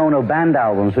Plastic Ono Band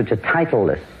albums, which are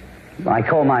titleless, I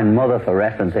call mine Mother for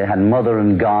reference. It had Mother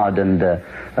and God and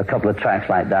a couple of tracks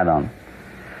like that on.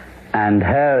 And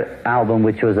her album,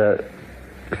 which was a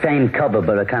same cover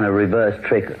but a kind of reverse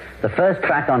trick, the first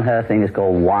track on her thing is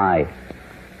called Why.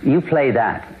 You play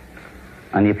that,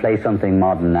 and you play something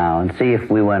modern now, and see if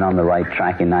we weren't on the right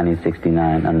track in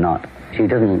 1969 and not. She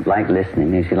doesn't like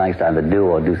listening. She likes to either do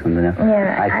or do something else.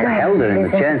 Yeah, I held her in the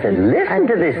chair and said, listen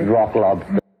to this rock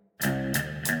lobster.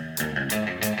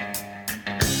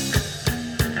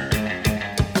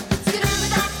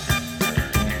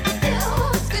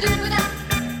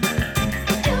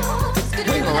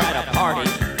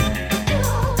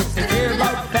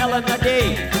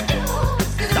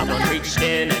 Someone reached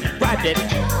in and grabbed it.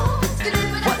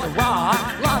 What a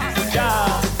rock lobster.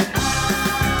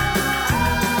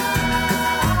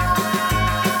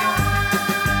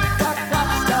 Rock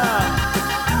lobster.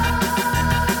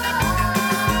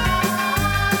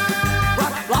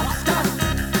 Rock lobster.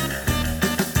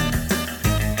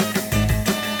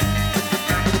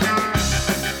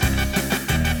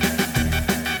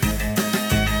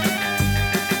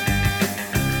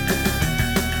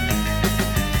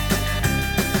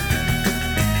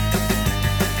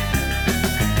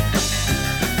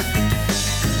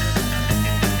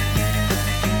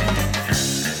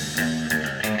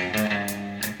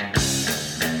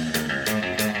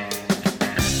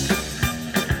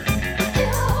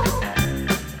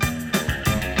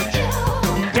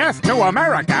 To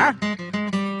America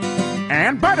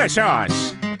and butter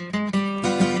sauce.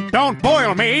 Don't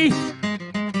boil me.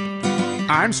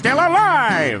 I'm still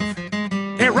alive.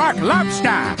 Iraq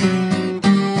lobster.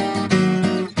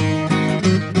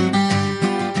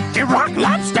 Iraq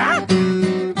lobster.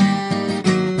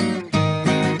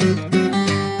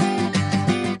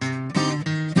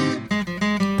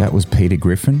 That was Peter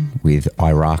Griffin with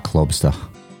Iraq Lobster.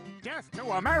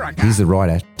 Here's the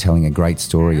writer telling a great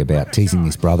story about teasing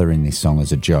his brother in this song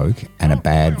as a joke and a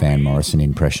bad Van Morrison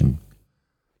impression.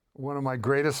 One of my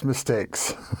greatest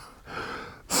mistakes.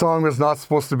 The song was not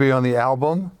supposed to be on the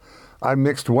album. I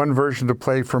mixed one version to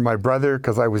play for my brother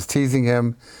because I was teasing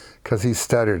him because he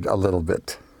stuttered a little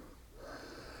bit.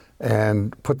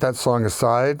 And put that song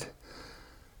aside.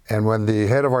 And when the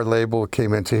head of our label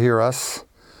came in to hear us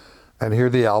and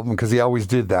hear the album, because he always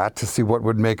did that to see what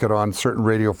would make it on certain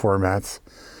radio formats,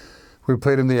 we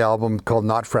played him the album called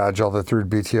Not Fragile, the third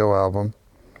BTO album.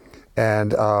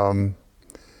 And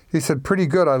he said, pretty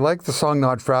good. I like the song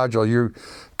Not Fragile. You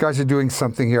guys are doing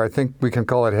something here. I think we can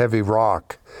call it heavy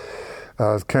rock.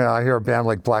 I hear a band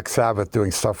like Black Sabbath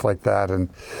doing stuff like that.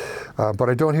 But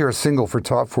I don't hear a single for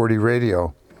Top 40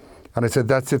 radio. And I said,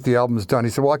 that's it, the album's done. He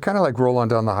said, well, I kind of like Roll On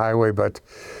Down the Highway, but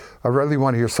I really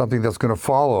want to hear something that's going to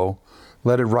follow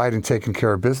Let It Ride and Taking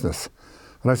Care of Business.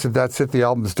 And I said, that's it, the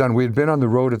album's done. We had been on the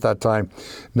road at that time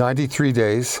 93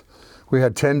 days. We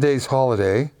had 10 days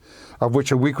holiday, of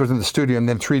which a week was in the studio, and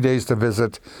then 3 days to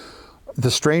visit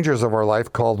the strangers of our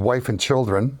life called wife and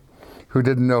children, who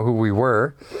didn't know who we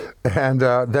were, and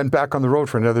then back on the road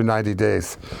for another 90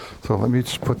 days. So let me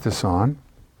just put this on.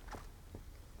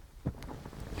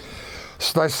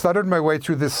 So I stuttered my way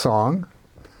through this song.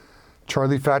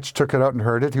 Charlie Fatch took it out and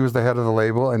heard it. He was the head of the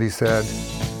label, and he said,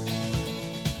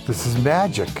 this is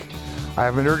magic. I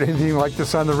haven't heard anything like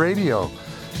this on the radio.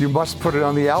 You must put it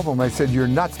on the album. I said, you're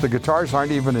nuts. The guitars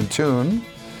aren't even in tune.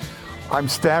 I'm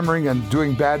stammering and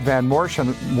doing bad Van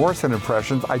Morrison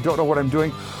impressions. I don't know what I'm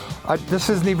doing. This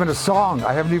isn't even a song.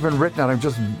 I haven't even written it. I'm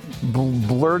just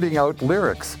blurting out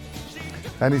lyrics.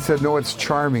 And he said, no, it's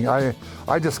charming. I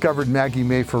discovered Maggie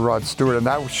May for Rod Stewart, and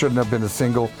that shouldn't have been a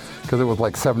single because it was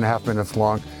like 7.5 minutes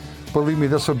long. Believe me,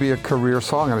 this will be a career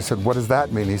song. And I said, what does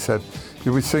that mean? He said,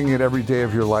 you'll be singing it every day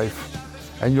of your life,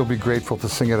 and you'll be grateful to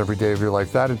sing it every day of your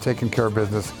life. That and Taking Care of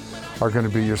Business are going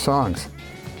to be your songs.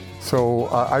 So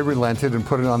I relented and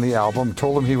put it on the album,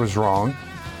 told him he was wrong.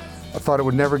 I thought it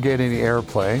would never get any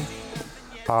airplay.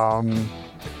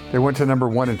 They went to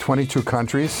 #1 in 22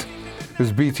 countries. It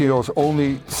was BTO's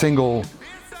only single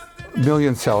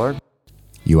million seller.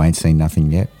 You Ain't Seen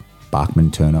Nothing Yet,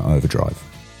 Bachman Turner Overdrive.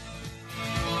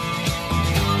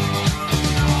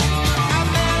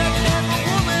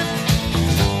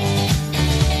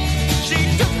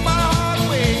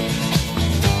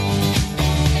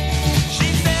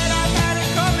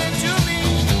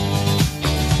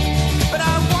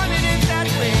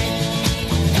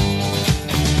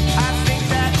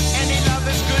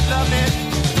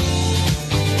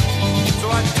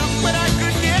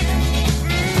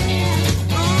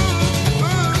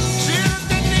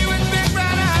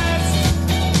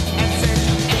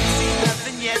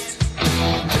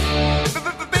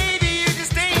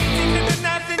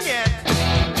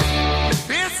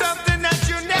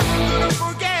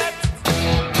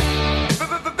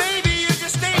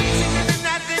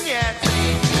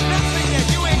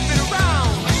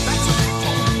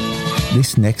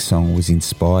 This next song was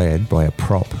inspired by a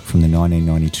prop from the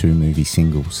 1992 movie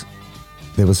Singles.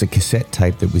 There was a cassette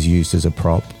tape that was used as a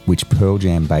prop, which Pearl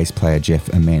Jam bass player Jeff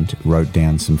Ament wrote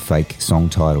down some fake song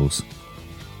titles.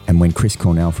 And when Chris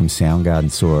Cornell from Soundgarden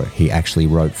saw it, he actually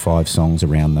wrote 5 songs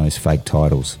around those fake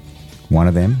titles. One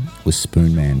of them was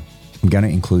Spoon Man. I'm going to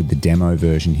include the demo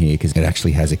version here because it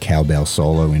actually has a cowbell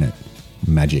solo in it.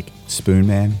 Magic. Spoon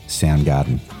Man,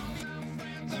 Soundgarden.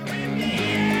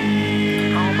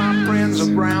 All my friends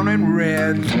are brown and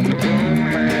red.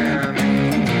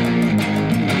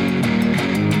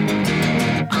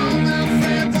 All my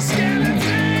friends are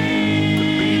skeletons.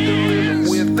 Beat the rhythm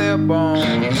with their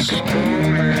bones.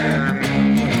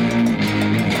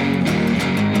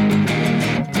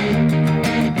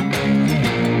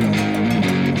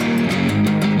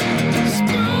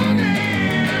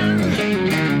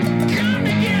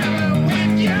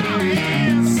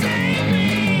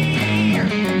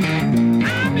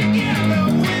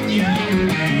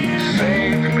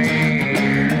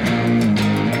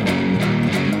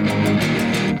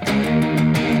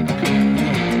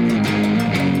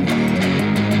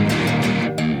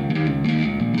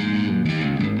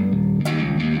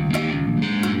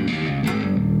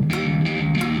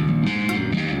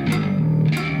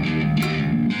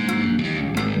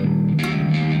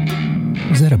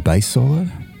 Was that a bass solo?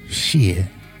 Shit.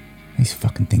 These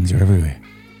fucking things are everywhere.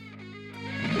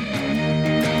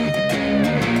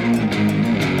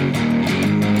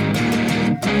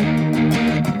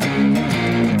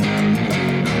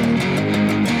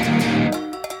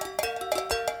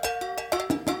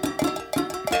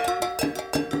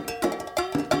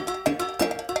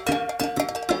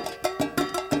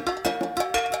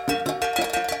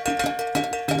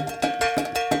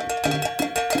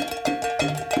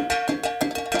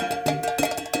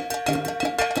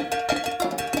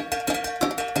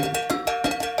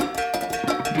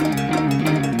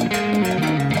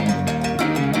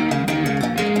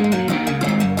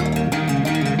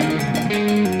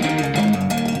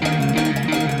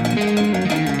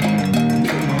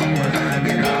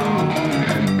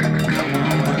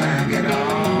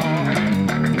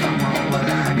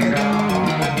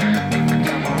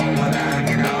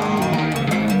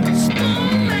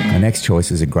 Next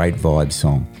choice is a great vibe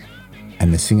song,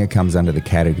 and the singer comes under the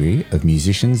category of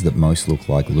musicians that most look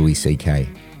like Louis C.K.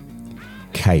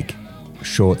 Cake,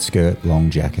 short skirt, long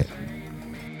jacket.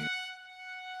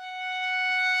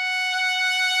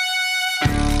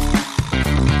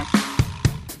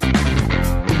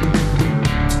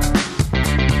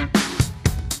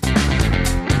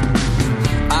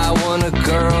 I want a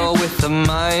girl with a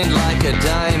mind like a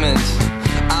diamond.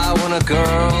 I want a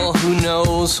girl who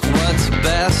knows what's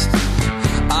best.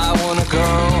 I want a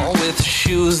girl with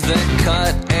shoes that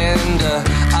cut and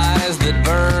eyes that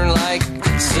burn like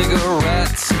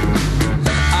cigarettes.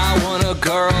 I want a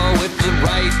girl with the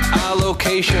right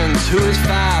allocations, who is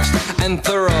fast and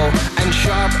thorough and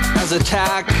sharp as a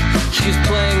tack. She's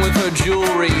playing with her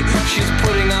jewelry, she's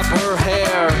putting up her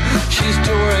hair, she's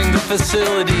touring the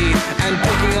facility and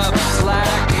picking up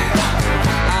slack.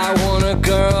 I want a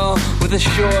girl with a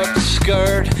short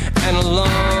skirt and a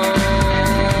long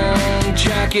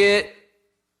jacket.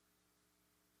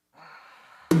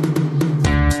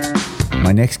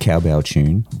 My next cowbell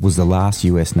tune was the last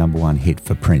US #1 hit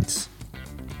for Prince.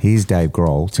 Here's Dave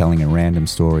Grohl telling a random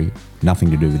story, nothing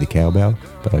to do with the cowbell,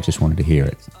 but I just wanted to hear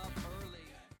it.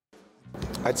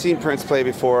 I'd seen Prince play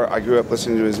before. I grew up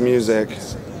listening to his music,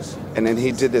 and then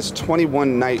he did this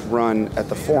 21-night run at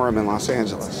the Forum in Los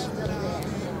Angeles.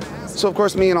 So of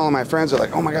course me and all of my friends are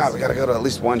like, oh my God, we gotta go to at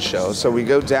least one show. So we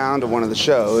go down to one of the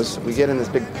shows, we get in this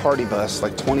big party bus,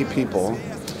 like 20 people,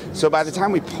 So by the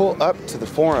time we pull up to the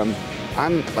Forum,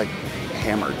 I'm like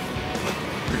hammered.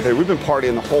 Okay, we've been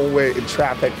partying the whole way in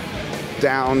traffic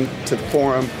down to the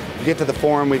Forum. We get to the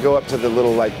Forum, we go up to the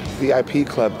little like VIP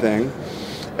club thing,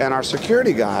 and our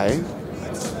security guy,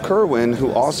 Kerwin,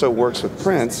 who also worked with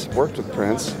Prince,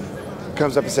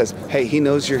 comes up and says, hey, he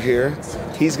knows you're here.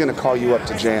 He's gonna call you up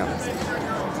to jam.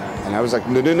 And I was like,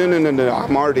 no,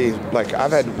 I'm already, like,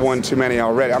 I've had one too many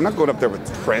already. I'm not going up there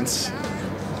with Prince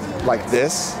like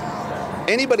this.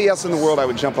 Anybody else in the world, I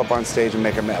would jump up on stage and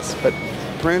make a mess. But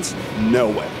Prince, no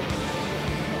way.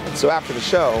 So after the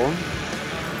show,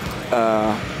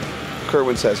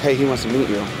 Kerwin says, hey, he wants to meet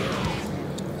you.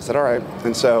 I said, all right.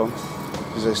 And so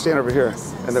he's like, stand over here.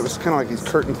 And there was kind of like these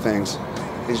curtain things.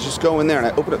 He's just go in there, and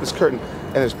I open up this curtain,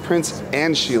 and there's Prince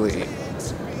and Sheila.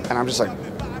 And I'm just like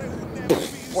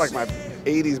my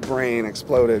 80s brain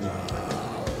exploded.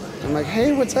 I'm like,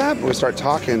 hey, what's up? And we start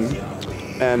talking,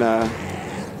 and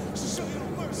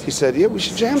he said, yeah, we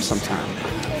should jam sometime.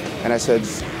 And I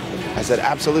said,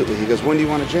 absolutely. He goes, when do you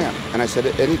want to jam? And I said,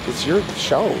 it's your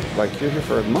show. Like, you're here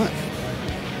for a month.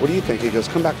 What do you think? He goes,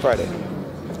 come back Friday.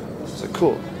 I said,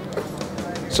 cool.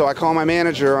 So I call my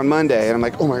manager on Monday, and I'm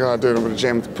like, oh my God, dude, I'm going to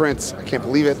jam with Prince. I can't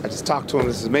believe it. I just talked to him.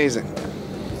 This is amazing.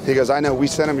 He goes, I know. We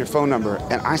sent him your phone number.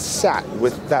 And I sat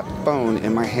with that phone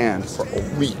in my hand for a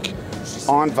week,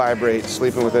 on vibrate,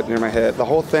 sleeping with it near my head, the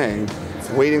whole thing,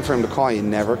 waiting for him to call. He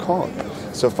never called.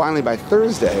 So finally, by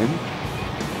Thursday,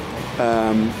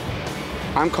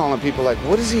 I'm calling people like,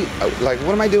 what is he, like,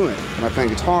 what am I doing? Am I playing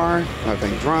guitar? Am I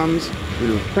playing drums? Are we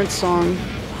doing a Prince song?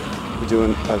 Are we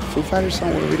doing a Foo Fighters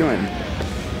song? What are we doing?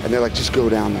 And they're like, just go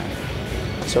down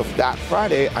there. So that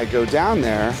Friday, I go down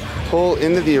there, pull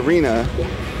into the arena.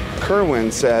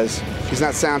 Kerwin says, he's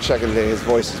not sound checking today, his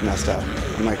voice is messed up.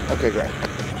 I'm like, okay, great.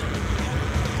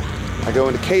 I go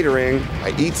into catering,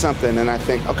 I eat something, and I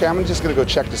think, okay, I'm just gonna go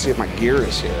check to see if my gear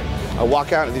is here. I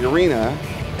walk out of the arena,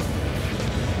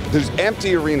 there's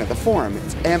empty arena, the Forum,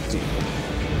 it's empty.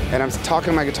 And I'm talking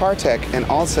to my guitar tech, and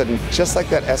all of a sudden, just like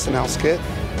that SNL skit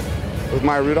with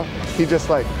Maya Rudolph, he just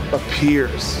like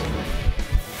appears.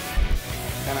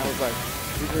 And I was like,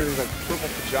 he's wearing these like purple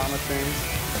pajama things.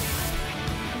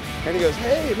 And he goes,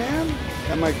 hey man.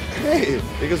 I'm like, hey.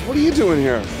 He goes, what are you doing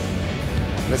here?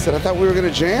 And I said, I thought we were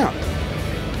gonna jam.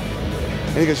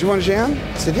 And he goes, you wanna jam?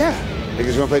 I said, yeah. He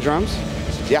goes, you wanna play drums?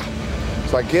 I said, yeah.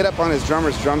 So I get up on his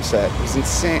drummer's drum set. It was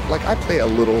insane. Like I play a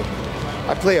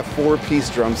 4-piece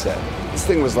drum set. This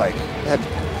thing was like, it had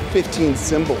 15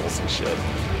 cymbals and shit.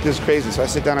 It was crazy. So I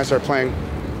sit down, I start playing.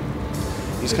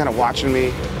 He's kind of watching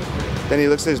me. Then he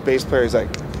looks at his bass player, he's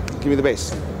like, give me the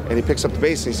bass. And he picks up the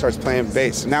bass and he starts playing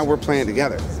bass. And now we're playing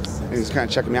together. And he's kind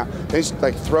of checking me out. Then he's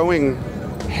like throwing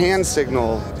hand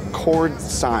signal chord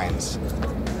signs,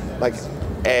 like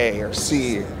A or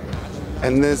C.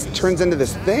 And this turns into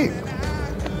this thing.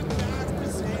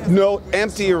 No,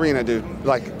 empty arena, dude.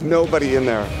 Like nobody in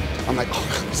there. I'm like,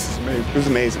 oh, this is amazing. It was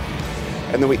amazing.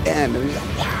 And then we end, and he's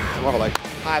like, wow. We're all like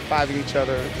high-fiving each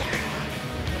other.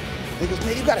 And he goes,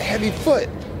 man, you got a heavy foot.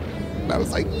 And I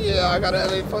was like, yeah, I got a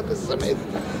heavy foot. This is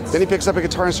amazing. Then he picks up a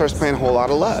guitar and starts playing A Whole Lot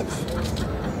of Love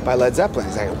by Led Zeppelin.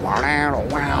 He's like, wow,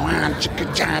 wow, wow, chicka,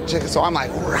 chicka. So I'm like,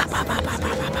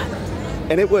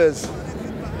 and it was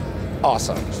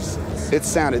awesome. It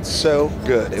sounded so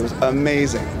good. It was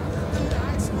amazing.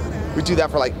 We do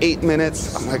that for like 8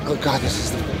 minutes. I'm like, oh God, this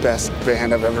is the best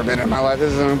band I've ever been in my life.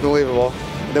 This is unbelievable.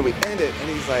 And then we end it, and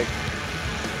he's like,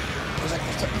 I was like,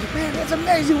 man, that's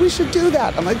amazing. We should do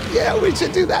that. I'm like, yeah, we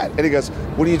should do that. And he goes,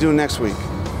 what are you doing next week?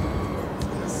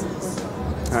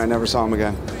 And I never saw him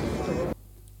again.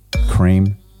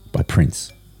 Cream by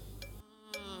Prince.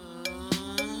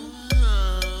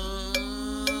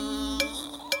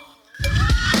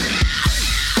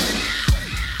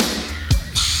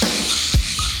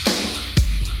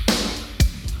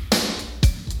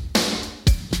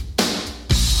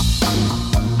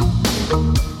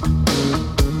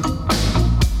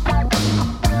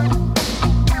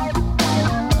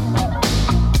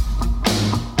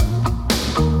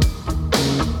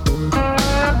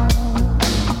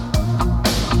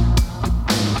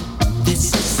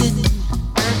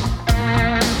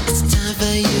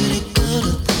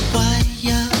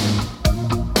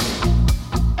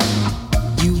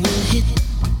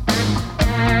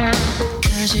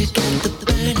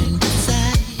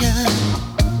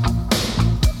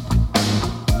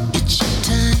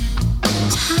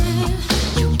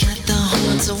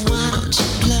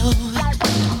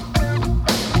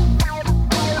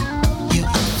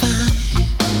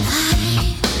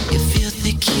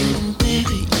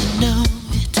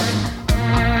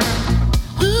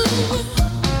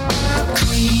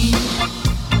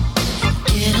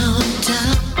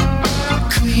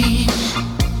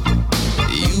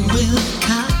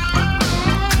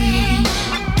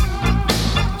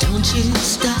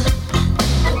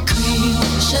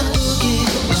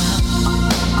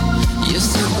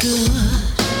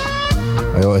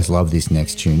 always love this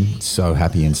next tune. It's so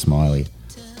happy and smiley.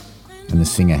 And the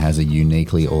singer has a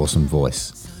uniquely awesome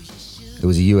voice. It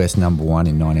was a US #1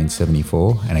 in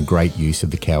 1974 and a great use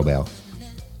of the cowbell.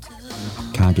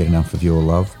 Can't get enough of your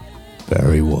love,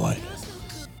 Barry White.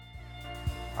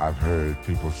 I've heard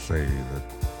people say that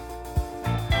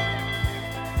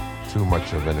too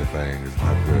much of anything is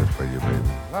not good for you,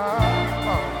 baby.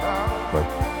 But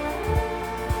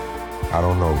I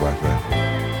don't know about that.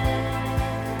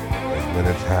 As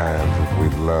many times as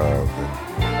we've loved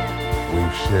and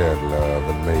we've shared love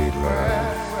and made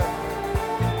love,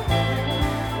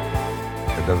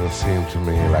 it doesn't seem to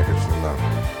me like it's enough.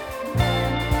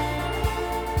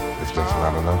 It's just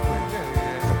not enough, baby.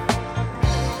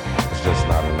 It's just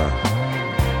not enough.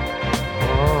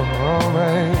 Oh,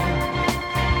 baby.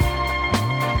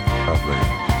 Oh, baby.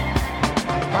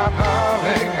 My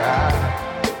darling, I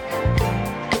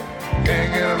can't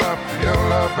get enough of your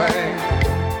love, babe.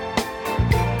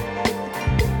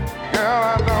 Girl,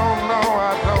 I don't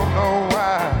know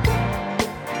why.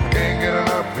 I can't get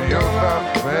enough of your love,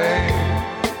 babe.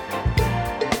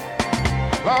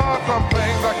 Lord, some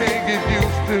things I can't get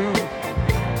used to,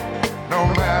 no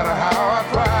matter how I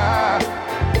try.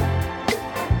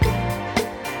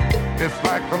 It's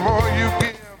like the more you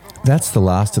give. That's the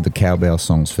last of the cowbell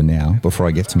songs for now, before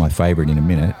I get to my favourite in a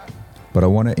minute. But I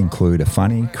want to include a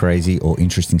funny, crazy or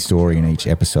interesting story in each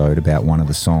episode about one of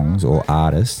the songs or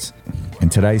artists. And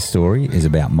today's story is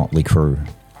about Motley Crue.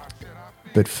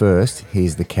 But first,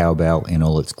 here's the cowbell in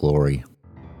all its glory.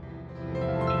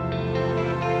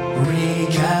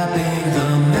 Recapping the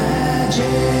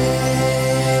magic.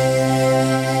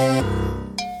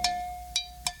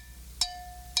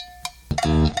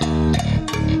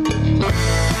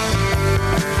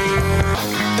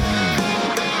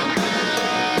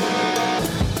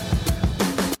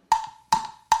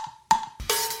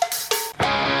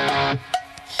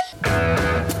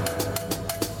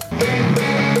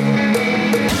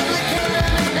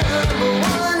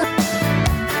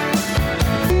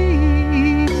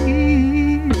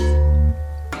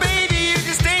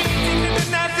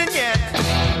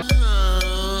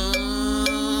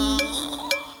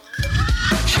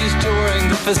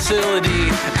 Facility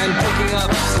and picking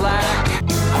up slack.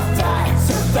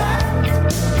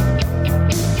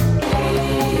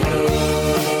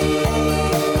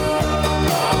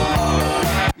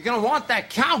 You're gonna want that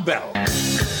cowbell.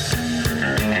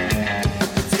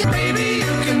 Maybe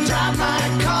you can drive my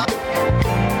car.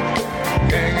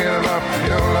 Can't get enough of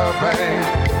your love, babe.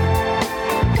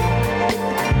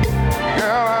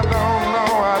 Girl, I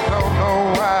don't know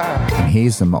why. And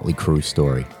here's the Motley Crue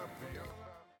story.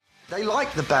 They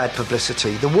liked the bad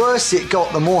publicity. The worse it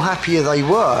got, the more happier they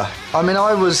were. I mean,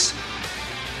 I was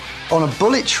on a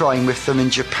bullet train with them in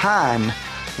Japan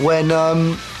when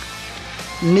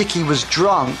Nicky was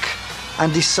drunk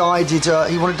and decided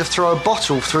he wanted to throw a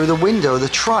bottle through the window of the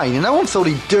train. And no one thought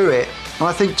he'd do it. And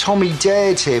I think Tommy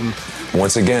dared him.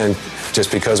 Once again,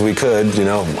 just because we could, you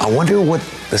know, I wonder what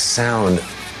the sound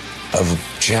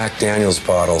of Jack Daniel's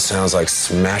bottle sounds like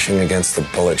smashing against the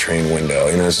bullet train window.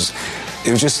 You know, it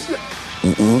was just,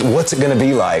 what's it going to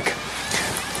be like?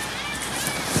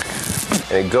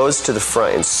 And it goes to the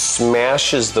front and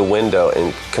smashes the window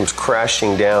and comes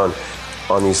crashing down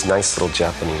on these nice little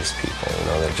Japanese people. You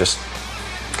know, they're just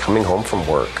coming home from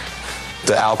work.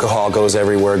 The alcohol goes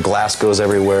everywhere, glass goes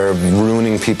everywhere,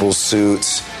 ruining people's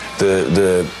suits.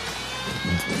 The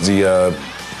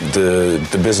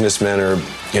businessmen are,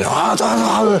 you know,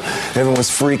 everyone's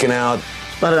freaking out.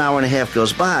 About an hour and a half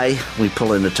goes by, we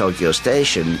pull into Tokyo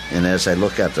Station, and as I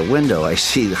look out the window, I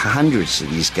see hundreds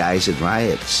of these guys in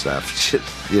riot stuff,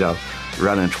 you know,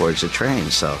 running towards the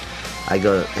train. So I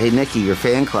go, hey, Nicky, your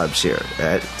fan club's here.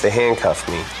 Right? They handcuffed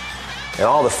me. And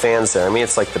all the fans there, I mean,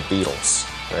 it's like the Beatles,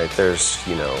 right? There's,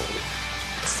 you know,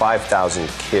 5,000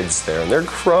 kids there, and they're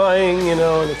crying, you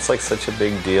know, and it's like such a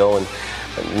big deal. And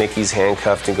Nicky's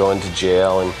handcuffed and going to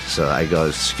jail. And so I go,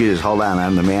 excuse, hold on,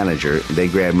 I'm the manager. They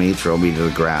grab me, throw me to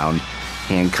the ground,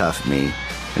 handcuff me,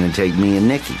 and then take me and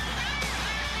Nicky.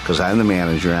 Because I'm the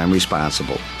manager, I'm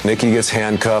responsible. Nicky gets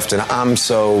handcuffed, and I'm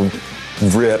so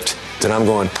ripped that I'm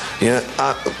going, yeah,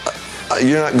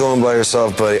 you're not going by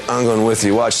yourself, buddy. I'm going with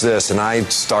you. Watch this. And I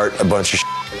start a bunch of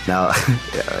shit. Now,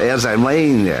 as I'm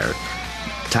laying there,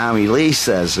 Tommy Lee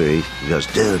says to me, he goes,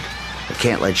 dude, I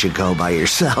can't let you go by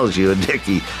yourselves, you and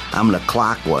Nicky. I'm going to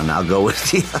clock one. I'll go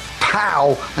with you.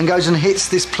 Pow! And goes and hits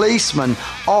this policeman.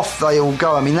 Off they all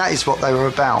go. I mean, that is what they were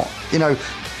about. You know,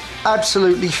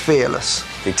 absolutely fearless.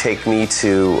 they take me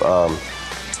to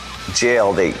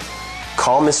jail. They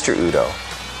call Mr. Udo.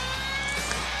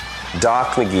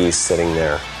 Doc McGee's sitting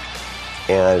there.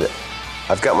 And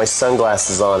I've got my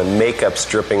sunglasses on and makeup's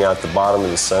dripping out the bottom of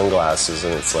the sunglasses,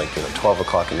 and it's like 12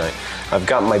 o'clock at night. I've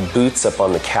got my boots up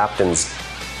on the captain's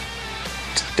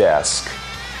desk,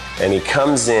 and he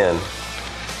comes in,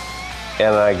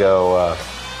 and I go,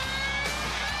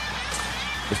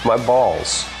 if my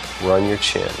balls were on your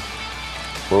chin,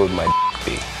 where would my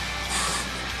be?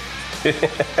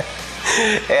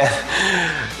 And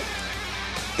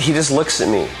he just looks at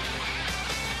me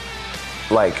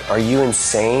like, are you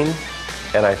insane?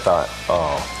 And I thought,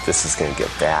 oh, this is gonna get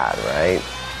bad, right?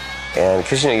 And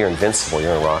because you're invincible,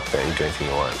 you're in a rock band, you do anything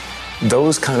you want.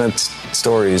 Those kind of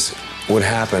stories would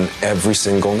happen every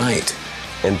single night.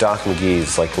 And Doc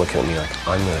McGee's like looking at me like,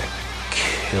 I'm gonna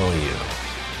kill you.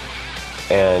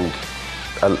 And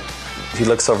he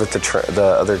looks over at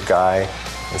the other guy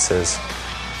and says,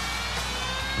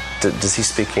 does he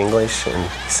speak English?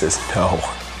 And he says, no.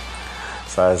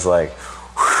 So I was like,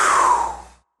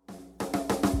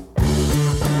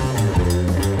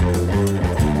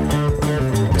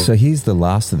 So here's the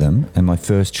last of them, and my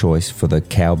first choice for the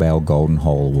Cowbell Golden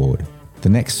Hole Award. The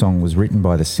next song was written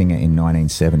by the singer in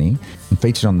 1970 and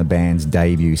featured on the band's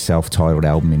debut self-titled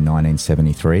album in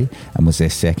 1973 and was their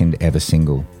second ever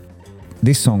single.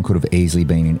 This song could have easily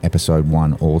been in episode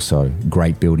 1 also,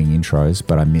 great building intros,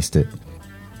 but I missed it.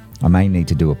 I may need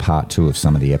to do a part 2 of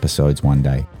some of the episodes one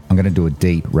day. I'm going to do a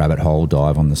deep rabbit hole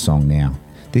dive on the song now.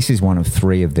 This is one of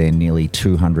 3 of their nearly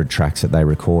 200 tracks that they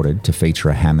recorded to feature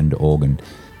a Hammond organ.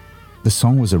 The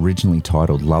song was originally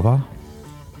titled Lover,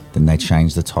 then they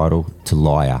changed the title to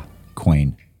Liar,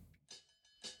 Queen.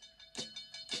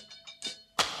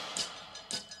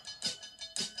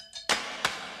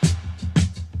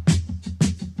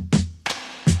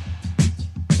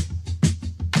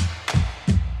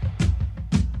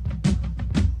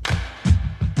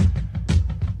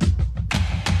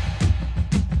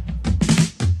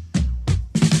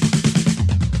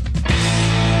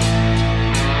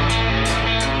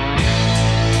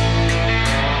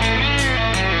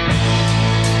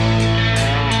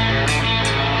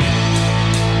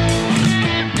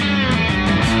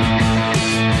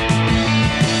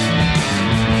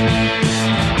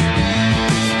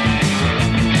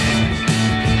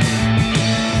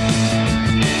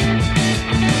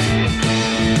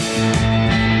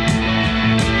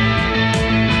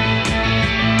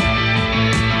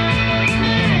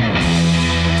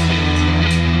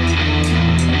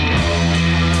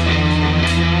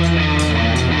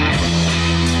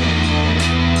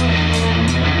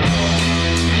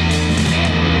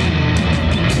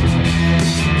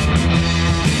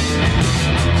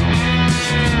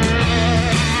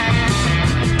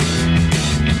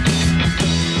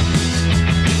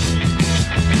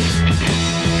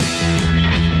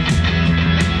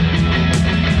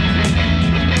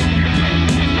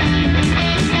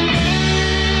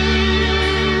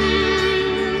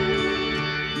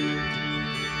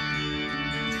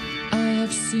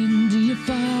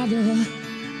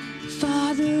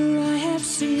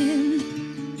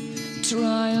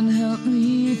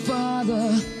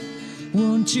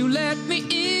 Won't you let me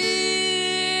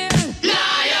in?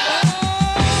 Liar!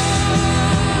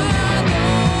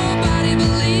 Nobody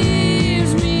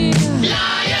believes me.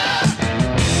 Liar!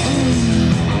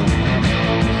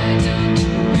 Why don't you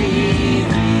leave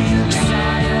me?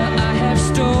 Liar, I have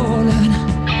stolen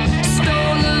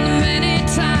many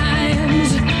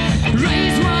times.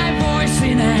 Raised my voice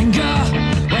in anger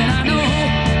when I know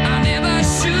I never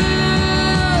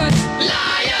should.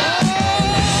 Liar!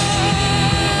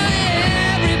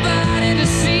 Everybody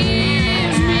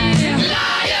deceives me.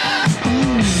 Liar!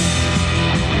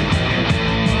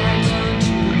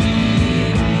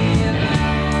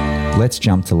 Let's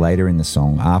jump to later in the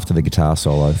song after the guitar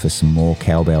solo for some more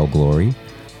cowbell glory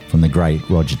from the great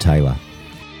Roger Taylor.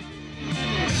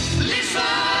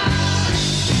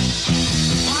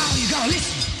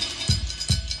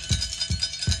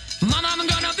 Mama, I'm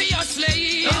gonna be your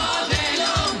slave. All day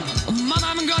long. Mama,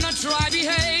 I'm gonna try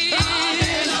behave. All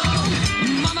day long.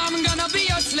 Mama, I'm gonna be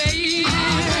your slave.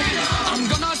 All day long. I'm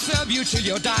gonna serve you till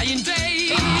your dying day.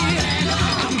 All day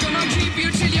long. I'm gonna keep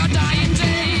you till your dying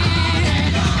day. All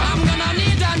day long. I'm gonna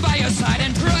kneel down by your side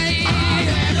and pray. All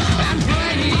day long. And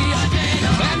pray. All day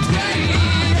long. And pray.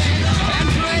 All day long. And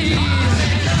pray.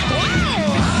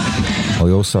 Wow. I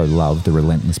also love the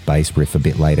relentless bass riff a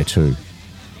bit later too.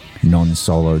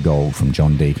 Non-solo gold from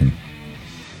John Deacon.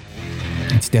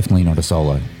 It's definitely not a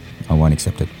solo. I won't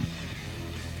accept it.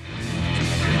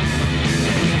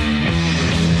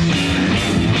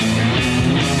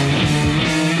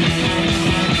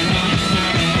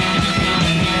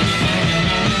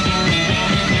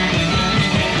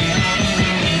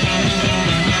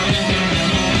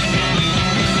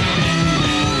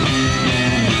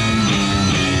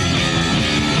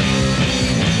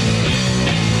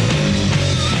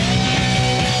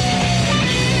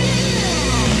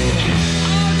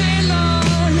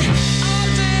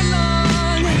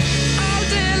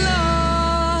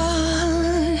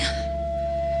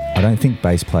 don't think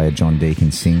bass player John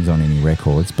Deacon sings on any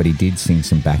records, but he did sing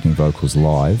some backing vocals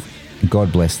live. And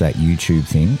God bless that YouTube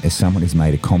thing, as someone has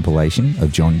made a compilation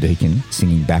of John Deacon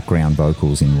singing background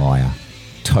vocals in Liar.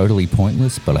 Totally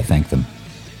pointless, but I thank them.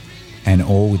 And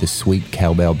all with a sweet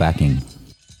cowbell backing.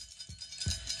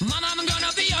 Mama, I'm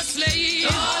gonna be your slave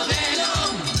all day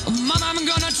long. Mama, I'm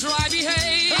gonna try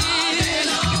behave all day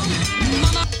long.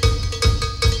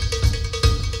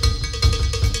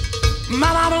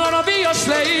 Mama, I'm gonna be your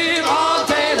slave all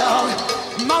day long.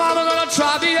 Mama, I'm gonna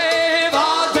try behave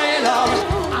all day long.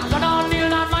 I'm gonna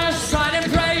kneel on my side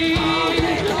and pray.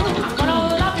 I'm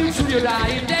gonna love you till your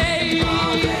dying day.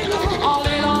 All day long, all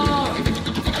day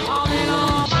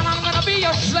long. Mama, I'm gonna be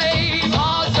your slave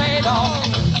all day long.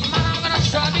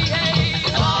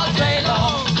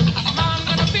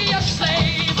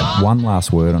 One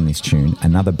last word on this tune.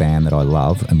 Another band that I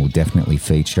love and will definitely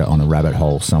feature on a rabbit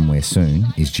hole somewhere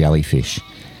soon is Jellyfish.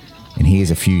 And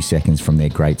here's a few seconds from their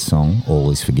great song,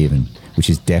 All Is Forgiven, which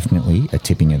is definitely a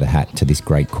tipping of the hat to this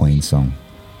great Queen song.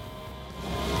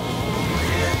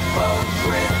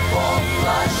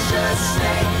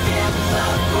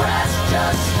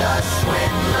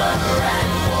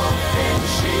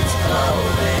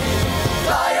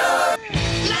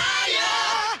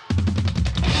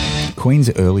 Queen's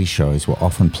early shows were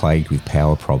often plagued with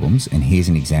power problems, and here's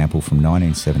an example from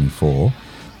 1974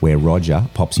 where Roger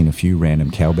pops in a few random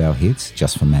cowbell hits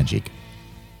just for magic.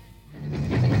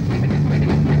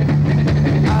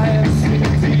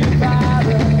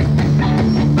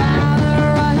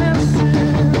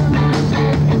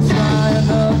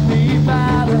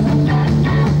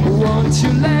 Won't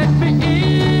you let me in?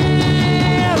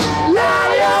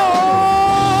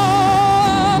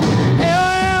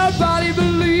 Everybody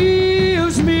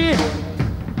believes me.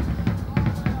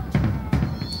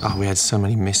 Oh, we had so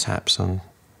many mishaps on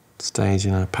stage,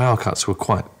 you know. Power cuts were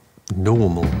quite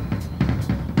normal.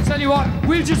 Tell you what,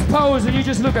 we'll just pose and you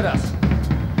just look at us.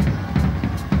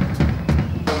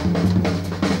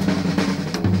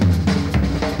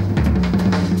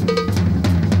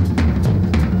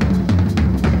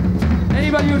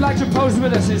 Anybody who'd like to pose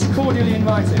with us is cordially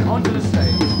invited onto the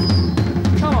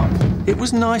stage. Come on. It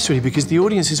was nice, really, because the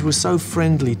audiences were so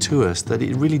friendly to us that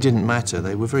it really didn't matter.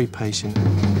 They were very patient.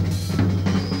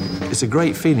 It's a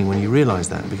great feeling when you realise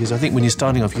that, because I think when you're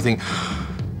starting off, you think,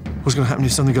 what's going to happen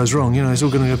if something goes wrong? You know, it's all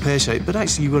going to go pear-shaped. But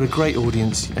actually, you've got a great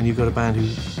audience, and you've got a band who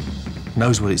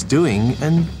knows what it's doing,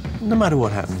 and no matter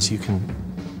what happens, you can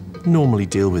normally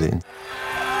deal with it.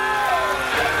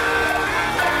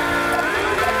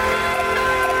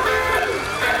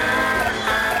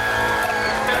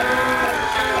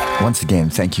 Once again,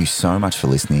 thank you so much for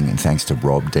listening, and thanks to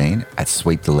Rob Dean at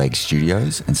Sweep the Leg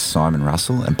Studios and Simon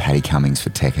Russell and Paddy Cummings for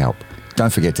tech help.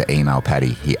 Don't forget to email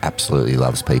Paddy, he absolutely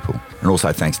loves people. And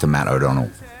also thanks to Matt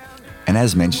O'Donnell. And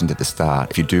as mentioned at the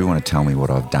start, if you do want to tell me what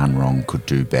I've done wrong, could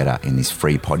do better in this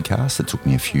free podcast that took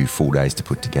me a few full days to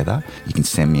put together, you can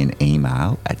send me an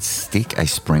email at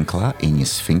stickaSprinkler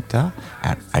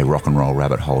at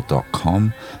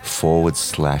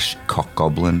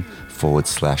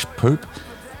arockandrollrabbithole.com/cockgoblin/poop.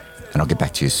 And I'll get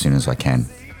back to you as soon as I can.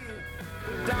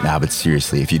 Nah, but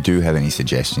seriously, if you do have any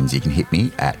suggestions, you can hit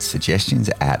me at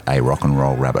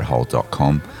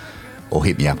suggestions@arockandrollrabbithole.com or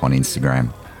hit me up on Instagram,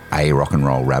 A Rock and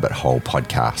Roll Rabbit Hole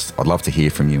Podcast. I'd love to hear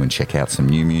from you and check out some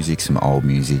new music, some old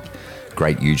music,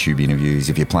 great YouTube interviews.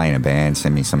 If you're playing a band,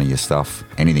 send me some of your stuff.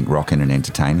 Anything rocking and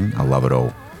entertaining, I love it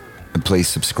all. And please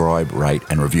subscribe, rate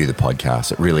and review the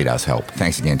podcast. It really does help.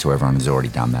 Thanks again to everyone who's already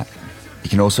done that. You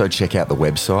can also check out the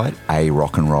website,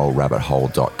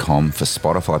 arockandrollrabbithole.com, for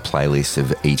Spotify playlists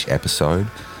of each episode,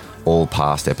 all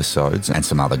past episodes, and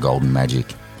some other golden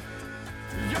magic.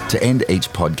 To end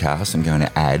each podcast, I'm going to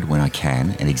add, when I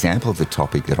can, an example of the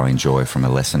topic that I enjoy from a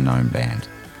lesser-known band.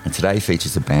 And today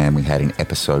features a band we had in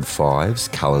episode 5's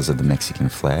Colours of the Mexican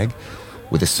Flag,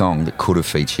 with a song that could have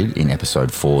featured in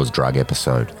episode 4's Drug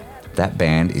episode. That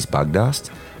band is Bugdust,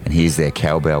 and here's their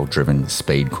cowbell-driven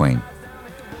Speed Queen.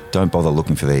 Don't bother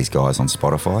looking for these guys on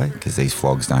Spotify because these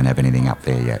flogs don't have anything up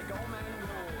there yet.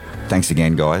 Thanks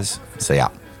again, guys. See ya.